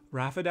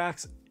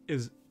 Raffadax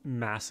is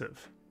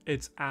massive.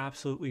 It's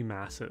absolutely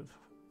massive.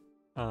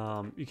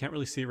 You can't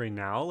really see it right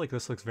now, like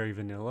this looks very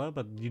vanilla,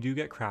 but you do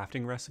get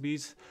crafting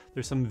recipes.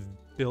 There's some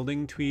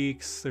building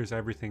tweaks, there's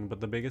everything, but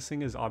the biggest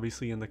thing is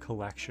obviously in the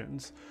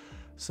collections.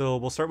 So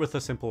we'll start with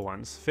the simple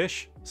ones.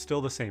 Fish,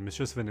 still the same, it's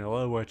just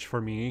vanilla, which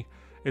for me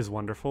is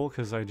wonderful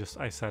because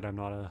I said I'm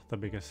not the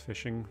biggest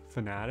fishing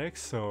fanatic,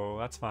 so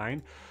that's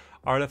fine.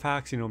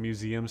 Artifacts, you know,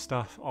 museum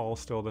stuff, all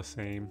still the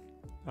same.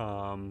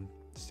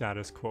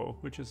 Status quo,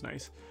 which is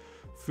nice.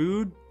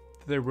 Food,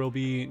 there will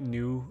be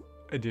new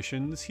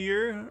additions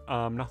here.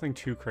 Nothing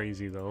too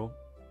crazy though.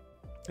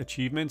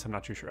 Achievements, I'm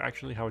not too sure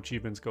actually how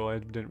achievements go. I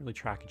didn't really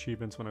track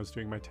achievements when I was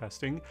doing my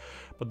testing,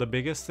 but the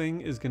biggest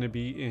thing is going to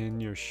be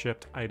in your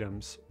shipped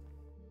items,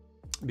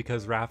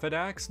 because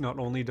Raffadax, not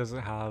only does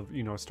it have,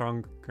 you know,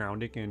 strong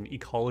grounding in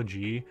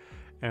ecology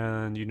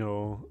and, you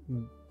know,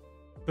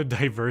 the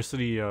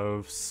diversity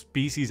of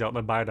species out in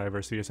the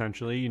biodiversity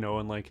essentially, you know,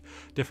 and like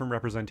different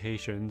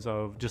representations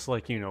of just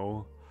like, you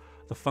know,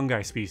 the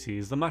fungi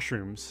species, the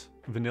mushrooms.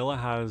 Vanilla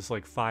has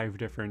like 5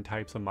 different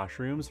types of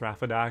mushrooms.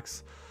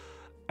 Raffadax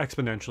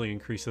exponentially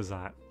increases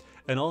that.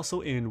 And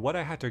also in what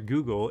I had to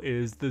Google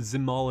is the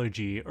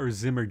zymology or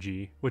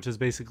zymurgy, which is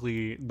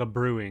basically the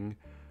brewing.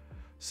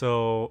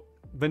 So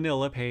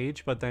vanilla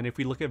page, but then if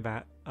we look at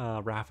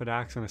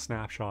Raffadax in a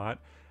snapshot,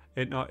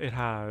 it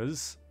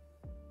has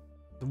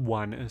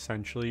 1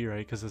 essentially,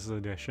 right? Because this is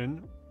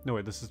addition. No,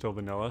 wait, this is still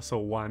vanilla. So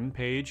 1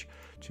 page,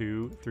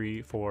 2,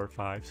 3, 4,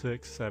 5,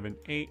 6, 7,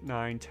 8,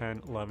 9,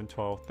 10, 11,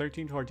 12,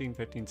 13, 14,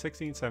 15,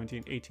 16,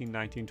 17, 18,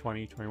 19,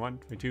 20, 21,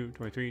 22,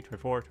 23,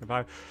 24,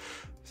 25,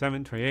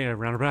 7, 28,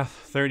 around a breath,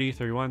 30,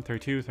 31,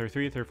 32,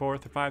 33, 34,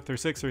 35,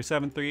 36,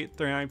 37, 38,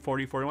 39,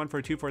 40, 41,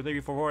 42,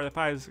 43, 44,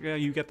 45, yeah,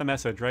 you get the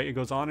message, right? It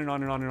goes on and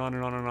on and on and on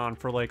and on and on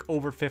for like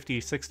over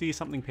 50, 60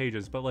 something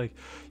pages. But like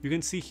you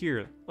can see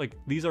here, like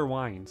these are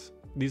wines,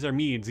 these are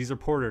meads, these are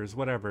porters,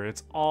 whatever.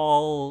 It's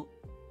all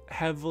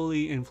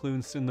heavily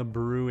influenced in the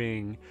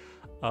brewing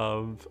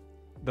of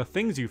the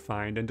things you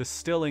find and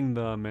distilling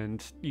them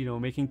and, you know,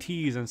 making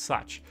teas and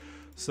such.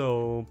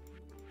 So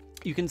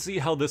you can see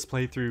how this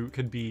playthrough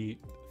could be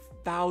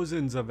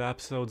thousands of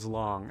episodes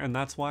long, and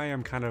that's why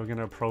I'm kind of going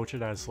to approach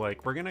it as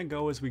like, we're going to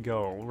go as we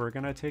go. We're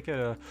going to take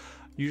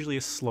usually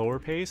a slower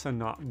pace and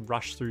not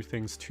rush through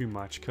things too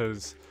much,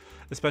 because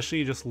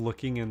especially just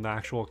looking in the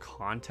actual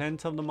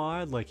content of the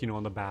mod, like, you know,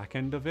 on the back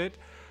end of it,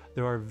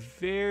 there are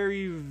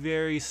very,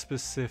 very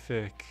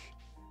specific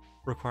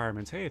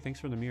requirements. Hey, thanks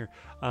for the mirror.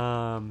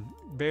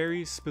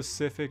 Very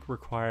specific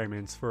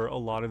requirements for a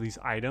lot of these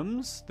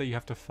items that you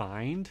have to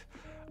find.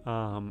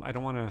 I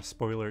don't want to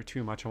spoiler it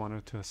too much. I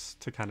wanted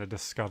to kind of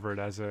discover it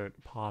as it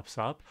pops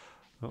up.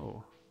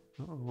 Oh,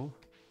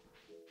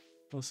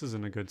 this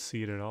isn't a good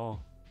seed at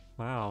all.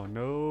 Wow,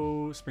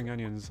 no spring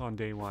onions on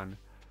day 1.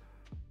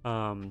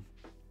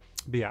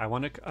 But yeah, I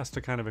want us to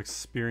kind of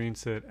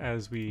experience it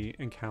as we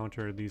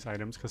encounter these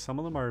items, because some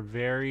of them are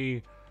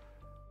very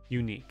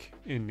unique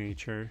in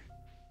nature,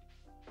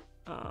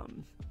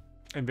 and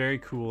very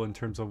cool in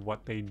terms of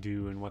what they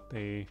do and what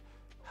they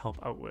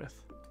help out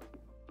with.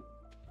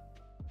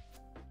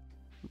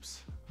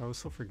 Oops, I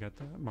also forget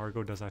that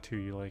Margot does that too.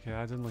 You like, it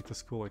adds in like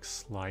this cool like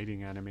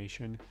sliding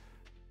animation.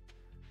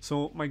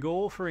 So my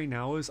goal for right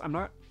now is I'm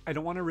not I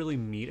don't want to really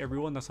meet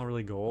everyone. That's not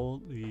really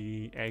goal.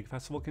 The egg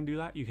festival can do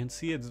that. You can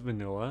see it's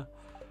vanilla.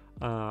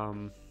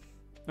 I'm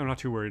not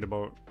too worried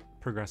about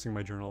progressing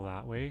my journal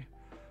that way.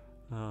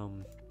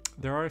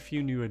 There are a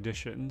few new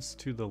additions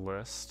to the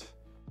list,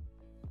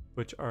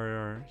 which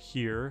are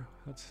here.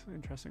 That's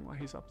interesting why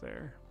he's up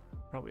there.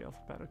 Probably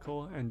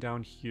alphabetical. And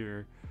down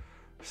here.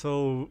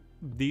 So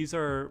these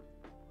are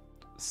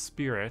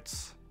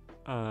spirits,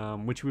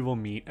 which we will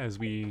meet as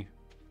we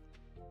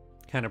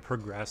kind of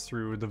progress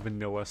through the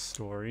vanilla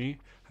story.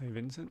 Hi,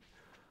 Vincent.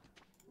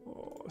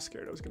 Oh, I was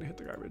scared I was gonna hit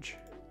the garbage.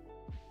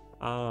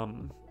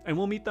 And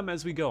we'll meet them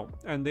as we go,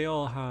 and they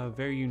all have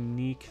very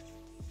unique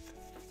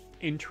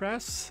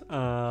interests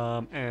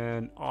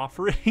and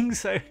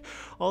offerings.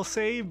 I'll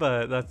say,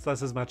 but that's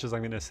as much as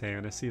I'm gonna say.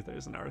 I'm gonna see if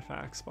there's an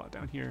artifact spot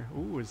down here.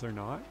 Ooh, is there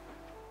not?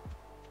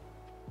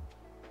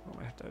 Oh,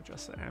 I have to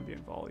adjust the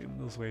ambient volume.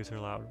 Those waves are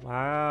loud.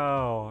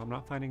 Wow, I'm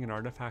not finding an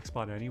artifact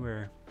spot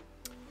anywhere.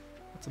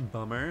 That's a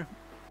bummer.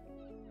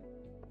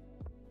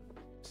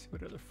 Let's see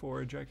what other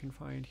forage I can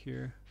find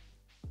here.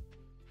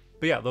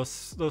 But yeah, those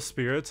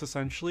spirits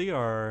essentially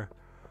are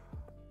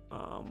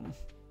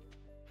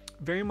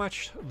very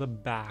much the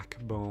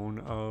backbone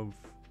of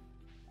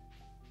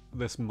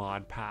this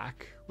mod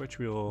pack, which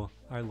we will.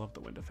 I love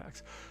the wind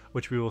effects,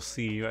 which we will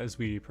see as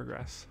we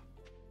progress.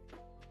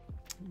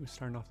 We're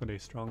starting off the day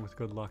strong with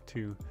good luck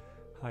too.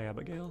 Hi,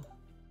 Abigail.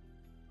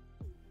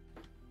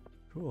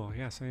 Cool.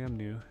 Yes, I am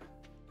new.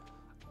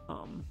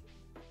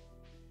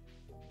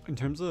 In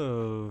terms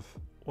of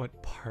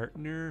what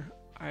partner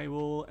I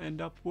will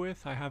end up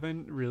with, I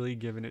haven't really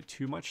given it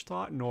too much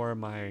thought, nor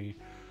am I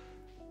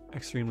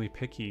extremely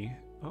picky.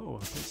 Oh,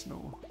 there's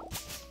no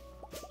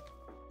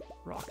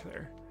rock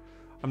there.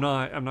 I'm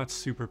not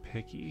super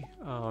picky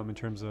in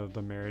terms of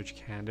the marriage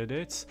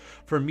candidates.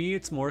 For me,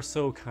 it's more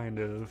so kind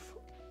of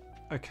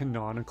a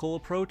canonical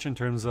approach in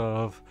terms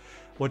of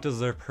what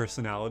does their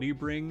personality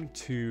bring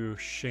to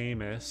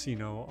Seamus, you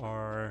know,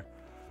 our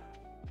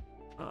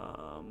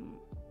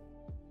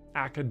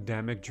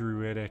academic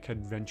druidic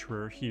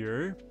adventurer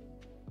here,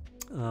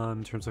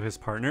 in terms of his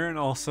partner, and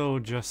also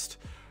just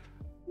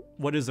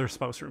what does their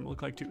spouse room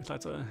look like too.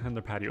 That's and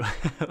their patio.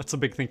 That's a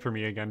big thing for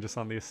me, again, just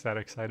on the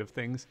aesthetic side of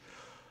things.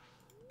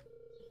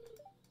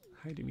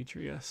 Hi,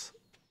 Demetrius.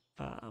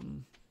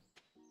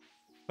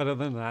 But other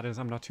than that,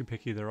 I'm not too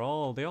picky. They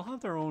all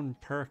have their own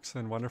perks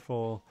and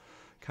wonderful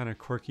kind of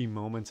quirky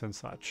moments and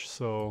such.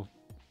 So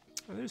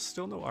there's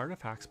still no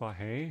artifact spot.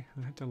 Hey,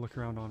 I had to look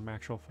around on my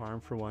actual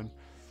farm for one.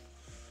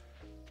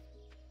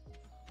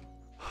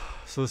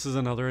 So this is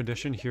another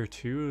addition here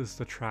too, is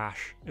the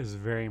trash is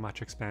very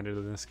much expanded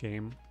in this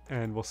game,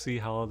 and we'll see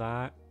how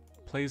that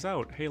plays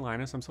out. Hey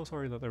Linus, I'm so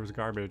sorry that there was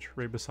garbage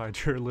right beside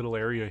your little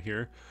area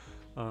here.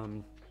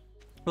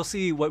 We'll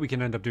see what we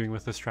can end up doing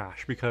with this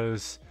trash,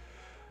 because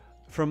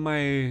from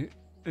my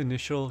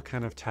initial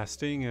kind of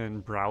testing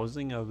and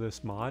browsing of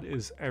this mod,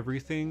 is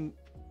everything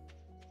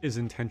is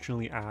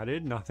intentionally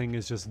added. Nothing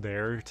is just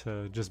there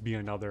to just be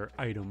another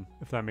item,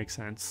 if that makes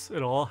sense.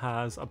 It all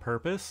has a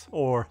purpose,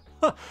 or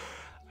I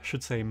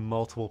should say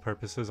multiple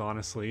purposes,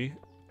 honestly.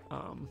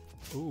 Oh,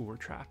 we're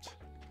trapped.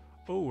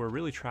 Oh, we're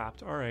really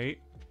trapped. All right.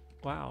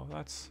 Wow,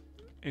 that's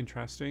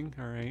interesting.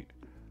 All right.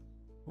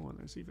 Oh, and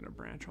there's even a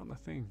branch on the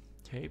thing.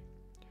 Okay.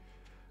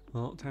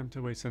 Well, time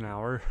to waste an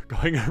hour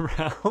going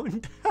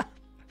around.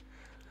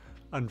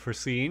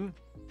 Unforeseen.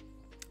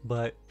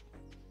 But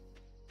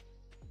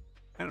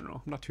I don't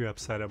know. I'm not too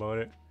upset about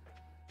it.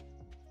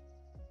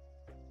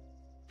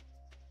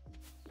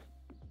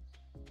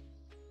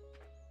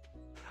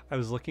 I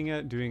was looking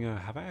at doing a...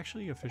 Have I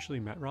actually officially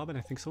met Robin?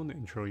 I think so. In the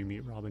intro you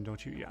meet Robin,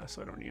 don't you? Yeah,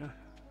 so I don't need to...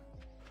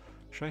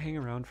 Should I hang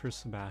around for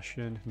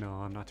Sebastian? No,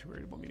 I'm not too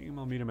worried about meeting him.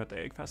 I'll meet him at the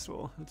Egg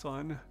Festival. It's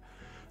on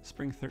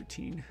Spring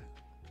 13.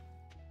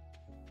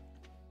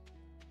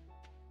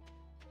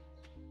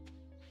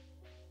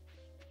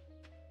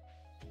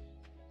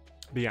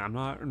 But yeah, I'm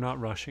not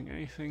rushing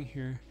anything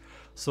here.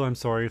 So I'm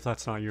sorry if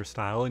that's not your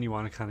style and you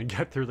want to kind of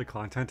get through the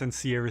content and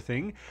see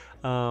everything.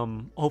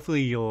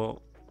 Hopefully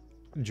you'll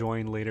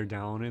join later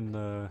down in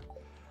the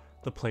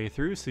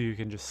playthrough, so you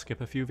can just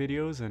skip a few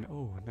videos. And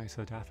oh, nice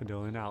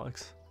daffodil and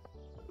Alex.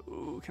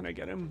 Ooh, can I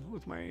get him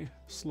with my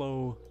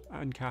slow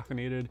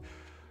uncaffeinated?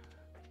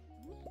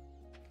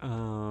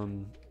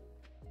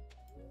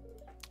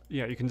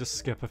 Yeah, you can just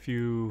skip a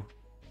few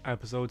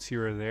episodes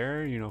here or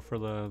there, you know, for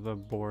the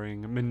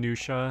boring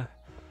minutia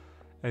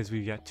as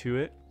we get to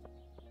it.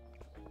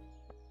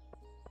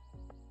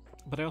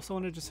 But I also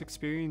want to just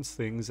experience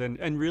things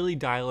and really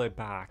dial it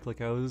back. Like,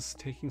 I was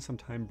taking some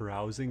time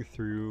browsing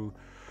through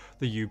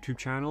the YouTube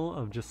channel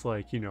of just,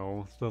 like, you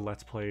know, the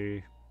Let's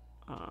Play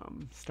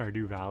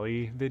Stardew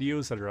Valley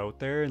videos that are out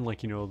there, and,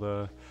 like, you know,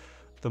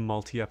 the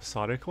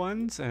multi-episodic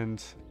ones.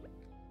 And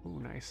oh,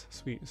 nice,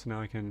 sweet. So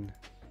now I can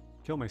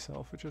kill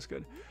myself, which is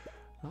good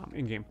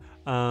in game.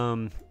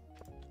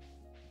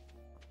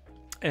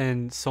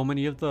 And so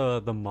many of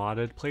the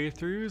modded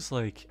playthroughs,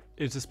 like,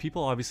 it's just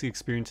people obviously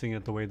experiencing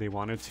it the way they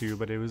wanted to,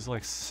 but it was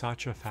like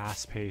such a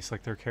fast pace.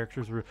 Like, their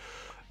characters were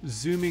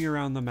zooming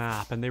around the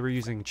map, and they were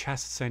using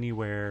chests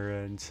anywhere,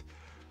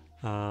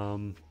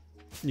 and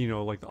you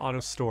know, like the auto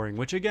storing,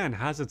 which again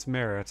has its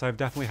merits. I've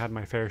definitely had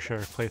my fair share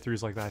of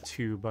playthroughs like that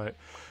too, but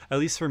at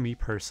least for me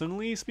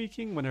personally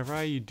speaking, whenever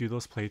I do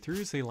those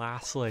playthroughs, they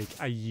last like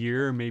a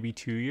year, maybe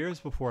 2 years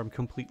before I'm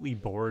completely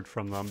bored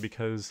from them,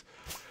 because,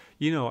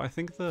 you know, I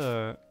think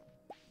the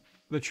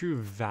true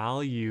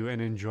value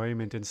and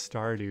enjoyment in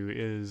Stardew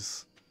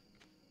is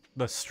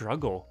the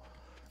struggle,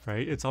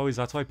 right? It's always,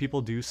 that's why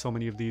people do so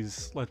many of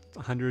these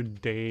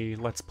 100-day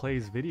Let's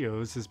Plays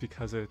videos, is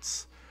because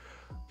it's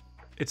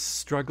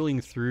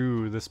struggling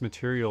through this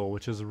material,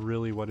 which is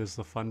really what is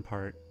the fun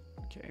part.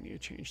 Okay, I need to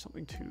change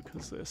something too,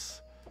 because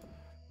this,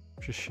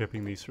 just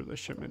shipping these for the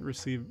shipment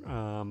receive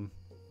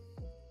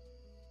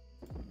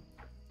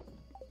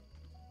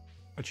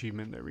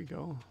achievement, there we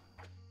go.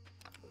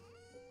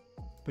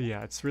 But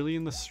yeah, it's really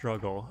in the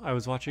struggle. I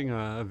was watching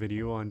a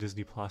video on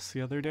Disney Plus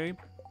the other day.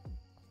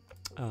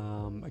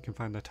 I can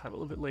find the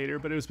title of it later,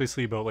 but it was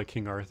basically about like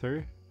King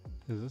Arthur.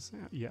 Is this?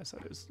 Yes,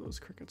 that is. Those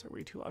crickets are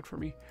way too loud for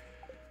me.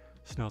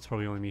 So now it's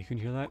probably only me who can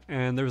hear that.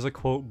 And there was a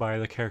quote by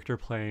the character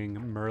playing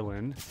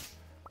Merlin.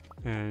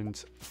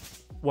 And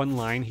one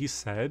line he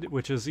said,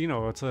 which is, you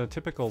know, it's a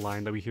typical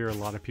line that we hear a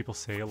lot of people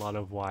say, a lot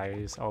of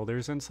wise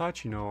elders and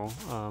such, you know,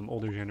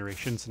 older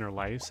generations in our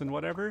lives and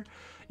whatever.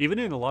 Even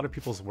in a lot of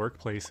people's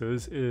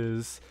workplaces,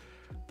 is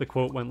the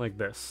quote went like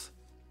this: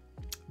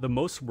 "The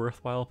most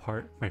worthwhile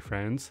part, my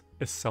friends,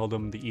 is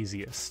seldom the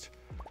easiest."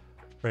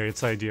 Right?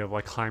 It's the idea of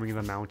like climbing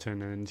the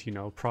mountain, and, you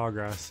know,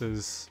 progress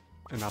is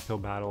an uphill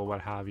battle,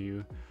 what have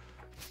you.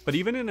 But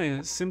even in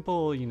a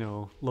simple, you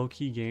know,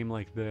 low-key game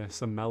like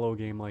this, a mellow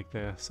game like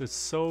this, it's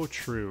so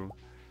true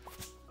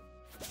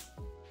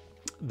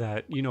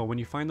that, you know, when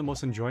you find the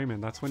most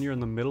enjoyment, that's when you're in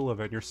the middle of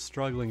it and you're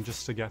struggling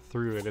just to get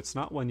through it. It's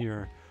not when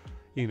you're,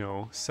 you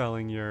know,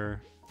 selling your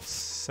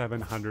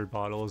 700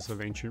 bottles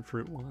of ancient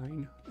fruit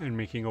wine and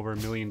making over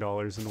 $1 million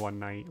in one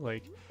night.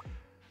 Like,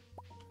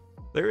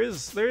 there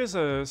is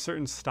a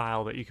certain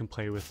style that you can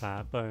play with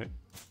that, but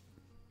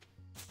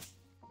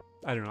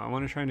I don't know, I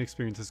want to try and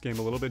experience this game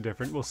a little bit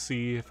different. We'll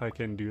see if I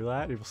can do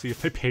that. We'll see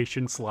if my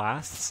patience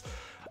lasts,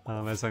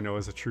 as I know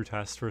is a true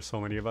test for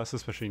so many of us,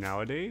 especially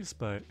nowadays.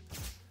 But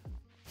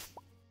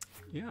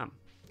yeah,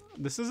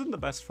 this isn't the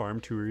best farm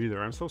tour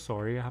either. I'm so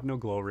sorry, I have no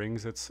glow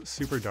rings. It's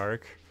super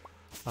dark.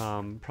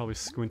 Probably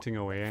squinting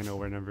away. I know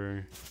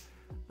whenever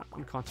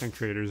content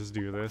creators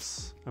do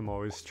this, I'm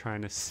always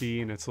trying to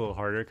see, and it's a little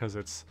harder because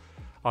it's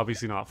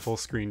obviously not full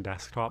screen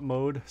desktop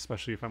mode,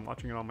 especially if I'm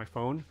watching it on my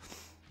phone.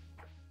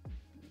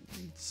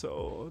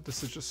 So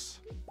this is just,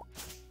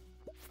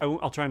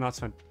 I'll try not to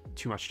spend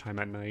too much time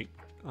at night,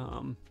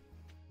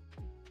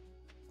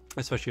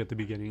 especially at the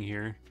beginning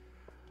here.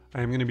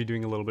 I am going to be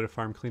doing a little bit of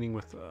farm cleaning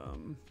with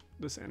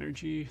this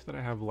energy that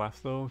I have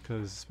left though,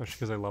 especially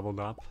because I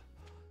leveled up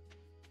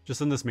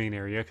just in this main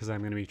area, because I'm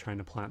going to be trying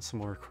to plant some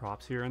more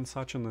crops here and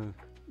such in the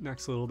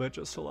next little bit,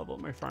 just to level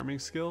up my farming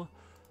skill.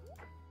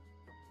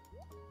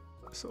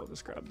 So I'll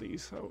just grab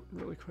these out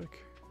really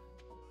quick.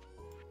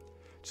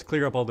 Just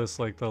clear up all this,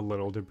 like, the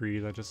little debris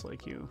that just,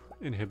 like, you know,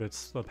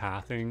 inhibits the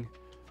pathing.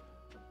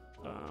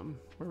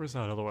 Where was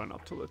that other one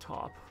up to the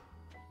top?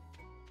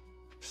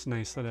 It's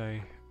nice that I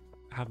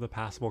have the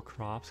passable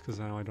crops, because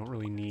now I don't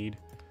really need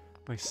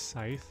my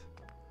scythe.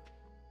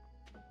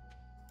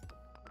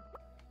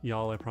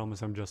 Y'all, I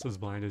promise I'm just as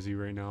blind as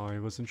you right now. I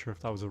wasn't sure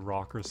if that was a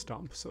rock or a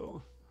stump,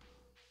 so.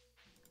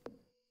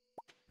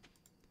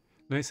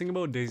 Nice thing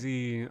about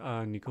Daisy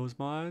Nico's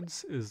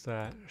mods is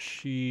that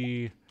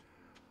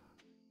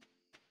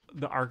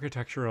the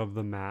architecture of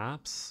the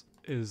maps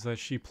is that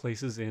she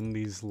places in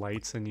these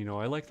lights, and, you know,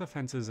 I like the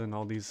fences and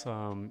all these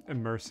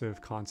immersive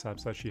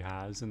concepts that she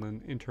has, and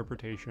then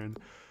interpretation,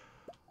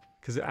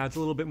 because it adds a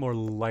little bit more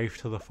life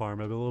to the farm,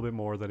 a little bit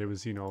more that it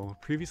was, you know,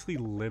 previously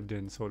lived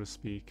in, so to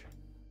speak.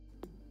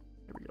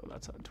 There we go,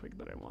 that's a twig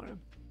that I wanted.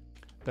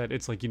 That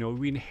it's like, you know,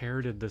 we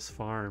inherited this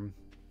farm,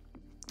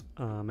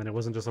 and it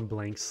wasn't just a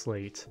blank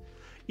slate.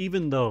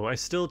 Even though I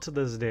still to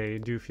this day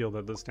do feel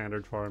that the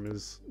standard farm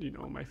is, you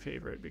know, my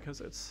favorite,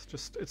 because it's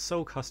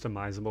so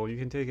customizable. You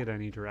can take it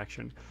any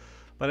direction.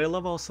 But I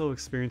love also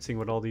experiencing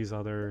what all these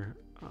other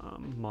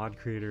mod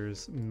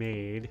creators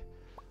made,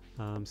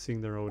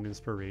 seeing their own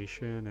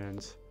inspiration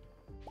and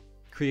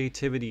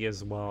creativity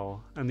as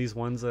well. And these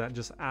ones that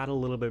just add a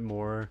little bit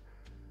more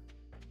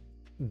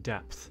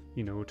depth,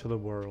 you know, to the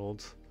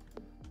world.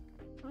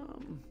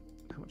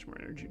 How much more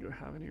energy do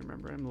I have in here?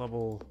 Remember, I'm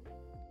level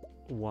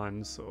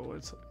 1, so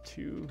it's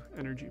 2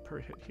 energy per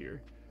hit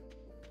here.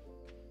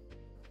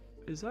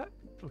 Is that?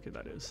 Okay,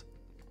 that is.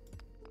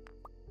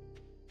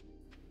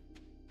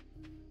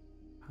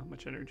 How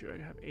much energy do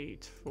I have?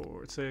 8,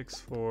 4, 6,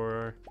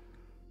 4,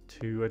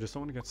 2. I just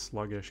don't want to get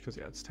sluggish because,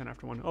 yeah, it's 10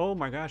 after 1. Oh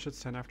my gosh,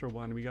 it's 10 after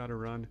 1. We gotta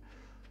run.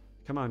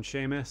 Come on,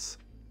 Seamus.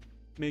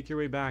 Make your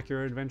way back.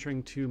 You're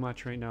adventuring too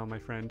much right now, my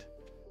friend.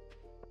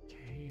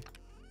 Okay.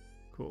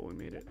 Cool, we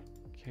made it.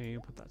 Okay,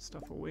 put that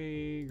stuff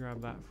away. Grab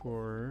that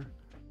for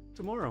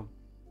tomorrow.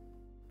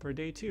 For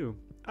day 2.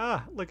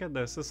 Ah, look at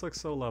this. This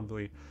looks so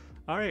lovely.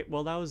 All right,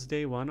 well, that was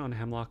day 1 on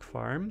Hemlock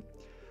Farm.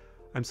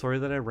 I'm sorry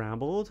that I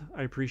rambled.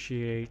 I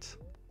appreciate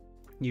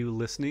you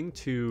listening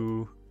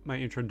to my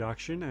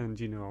introduction and,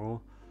 you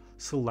know,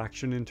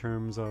 selection in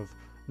terms of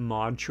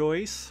mod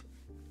choice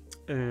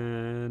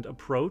and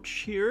approach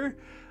here.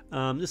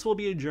 This will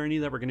be a journey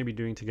that we're going to be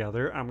doing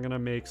together. I'm going to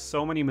make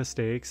so many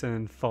mistakes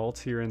and faults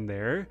here and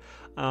there,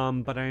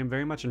 but I am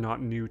very much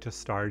not new to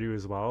Stardew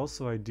as well,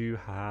 so I do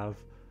have,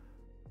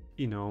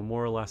 you know,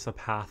 more or less a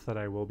path that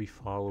I will be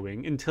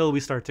following until we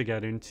start to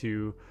get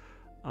into,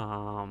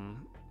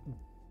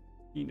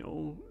 you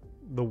know,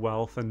 the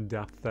wealth and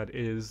depth that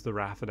is the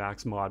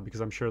Raffadax mod,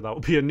 because I'm sure that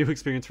will be a new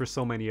experience for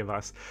so many of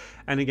us.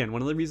 And again,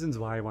 one of the reasons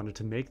why I wanted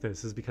to make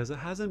this is because it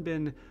hasn't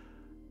been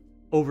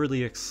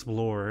overly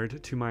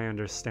explored to my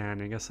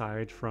understanding,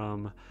 aside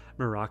from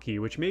Meraki,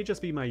 which may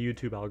just be my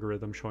YouTube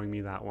algorithm showing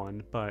me that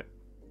one, but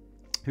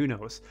who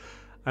knows.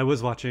 I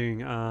was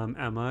watching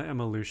Emma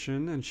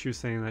Evolution, and she was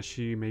saying that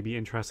she may be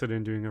interested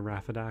in doing a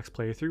Raffadax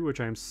playthrough, which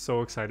I'm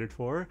so excited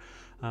for.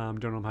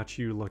 Don't know how much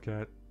you look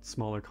at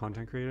smaller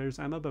content creators,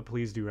 Emma, but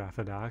please do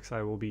Raffadax.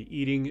 I will be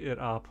eating it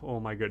up. Oh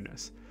my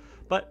goodness.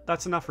 But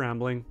that's enough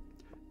rambling.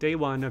 Day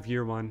 1 of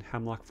year 1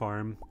 Hemlock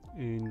Farm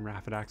in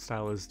Raffadax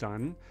style is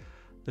done.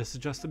 This is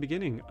just the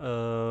beginning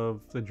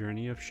of the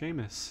journey of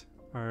Seamus,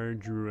 our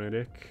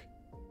druidic,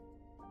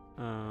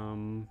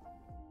 you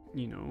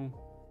know,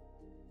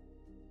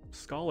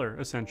 scholar,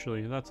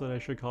 essentially. That's what I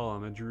should call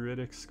him, a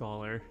druidic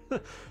scholar.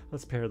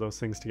 Let's pair those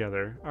things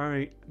together. All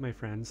right, my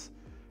friends,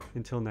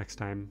 until next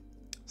time,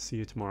 see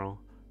you tomorrow.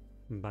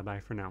 Bye-bye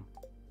for now.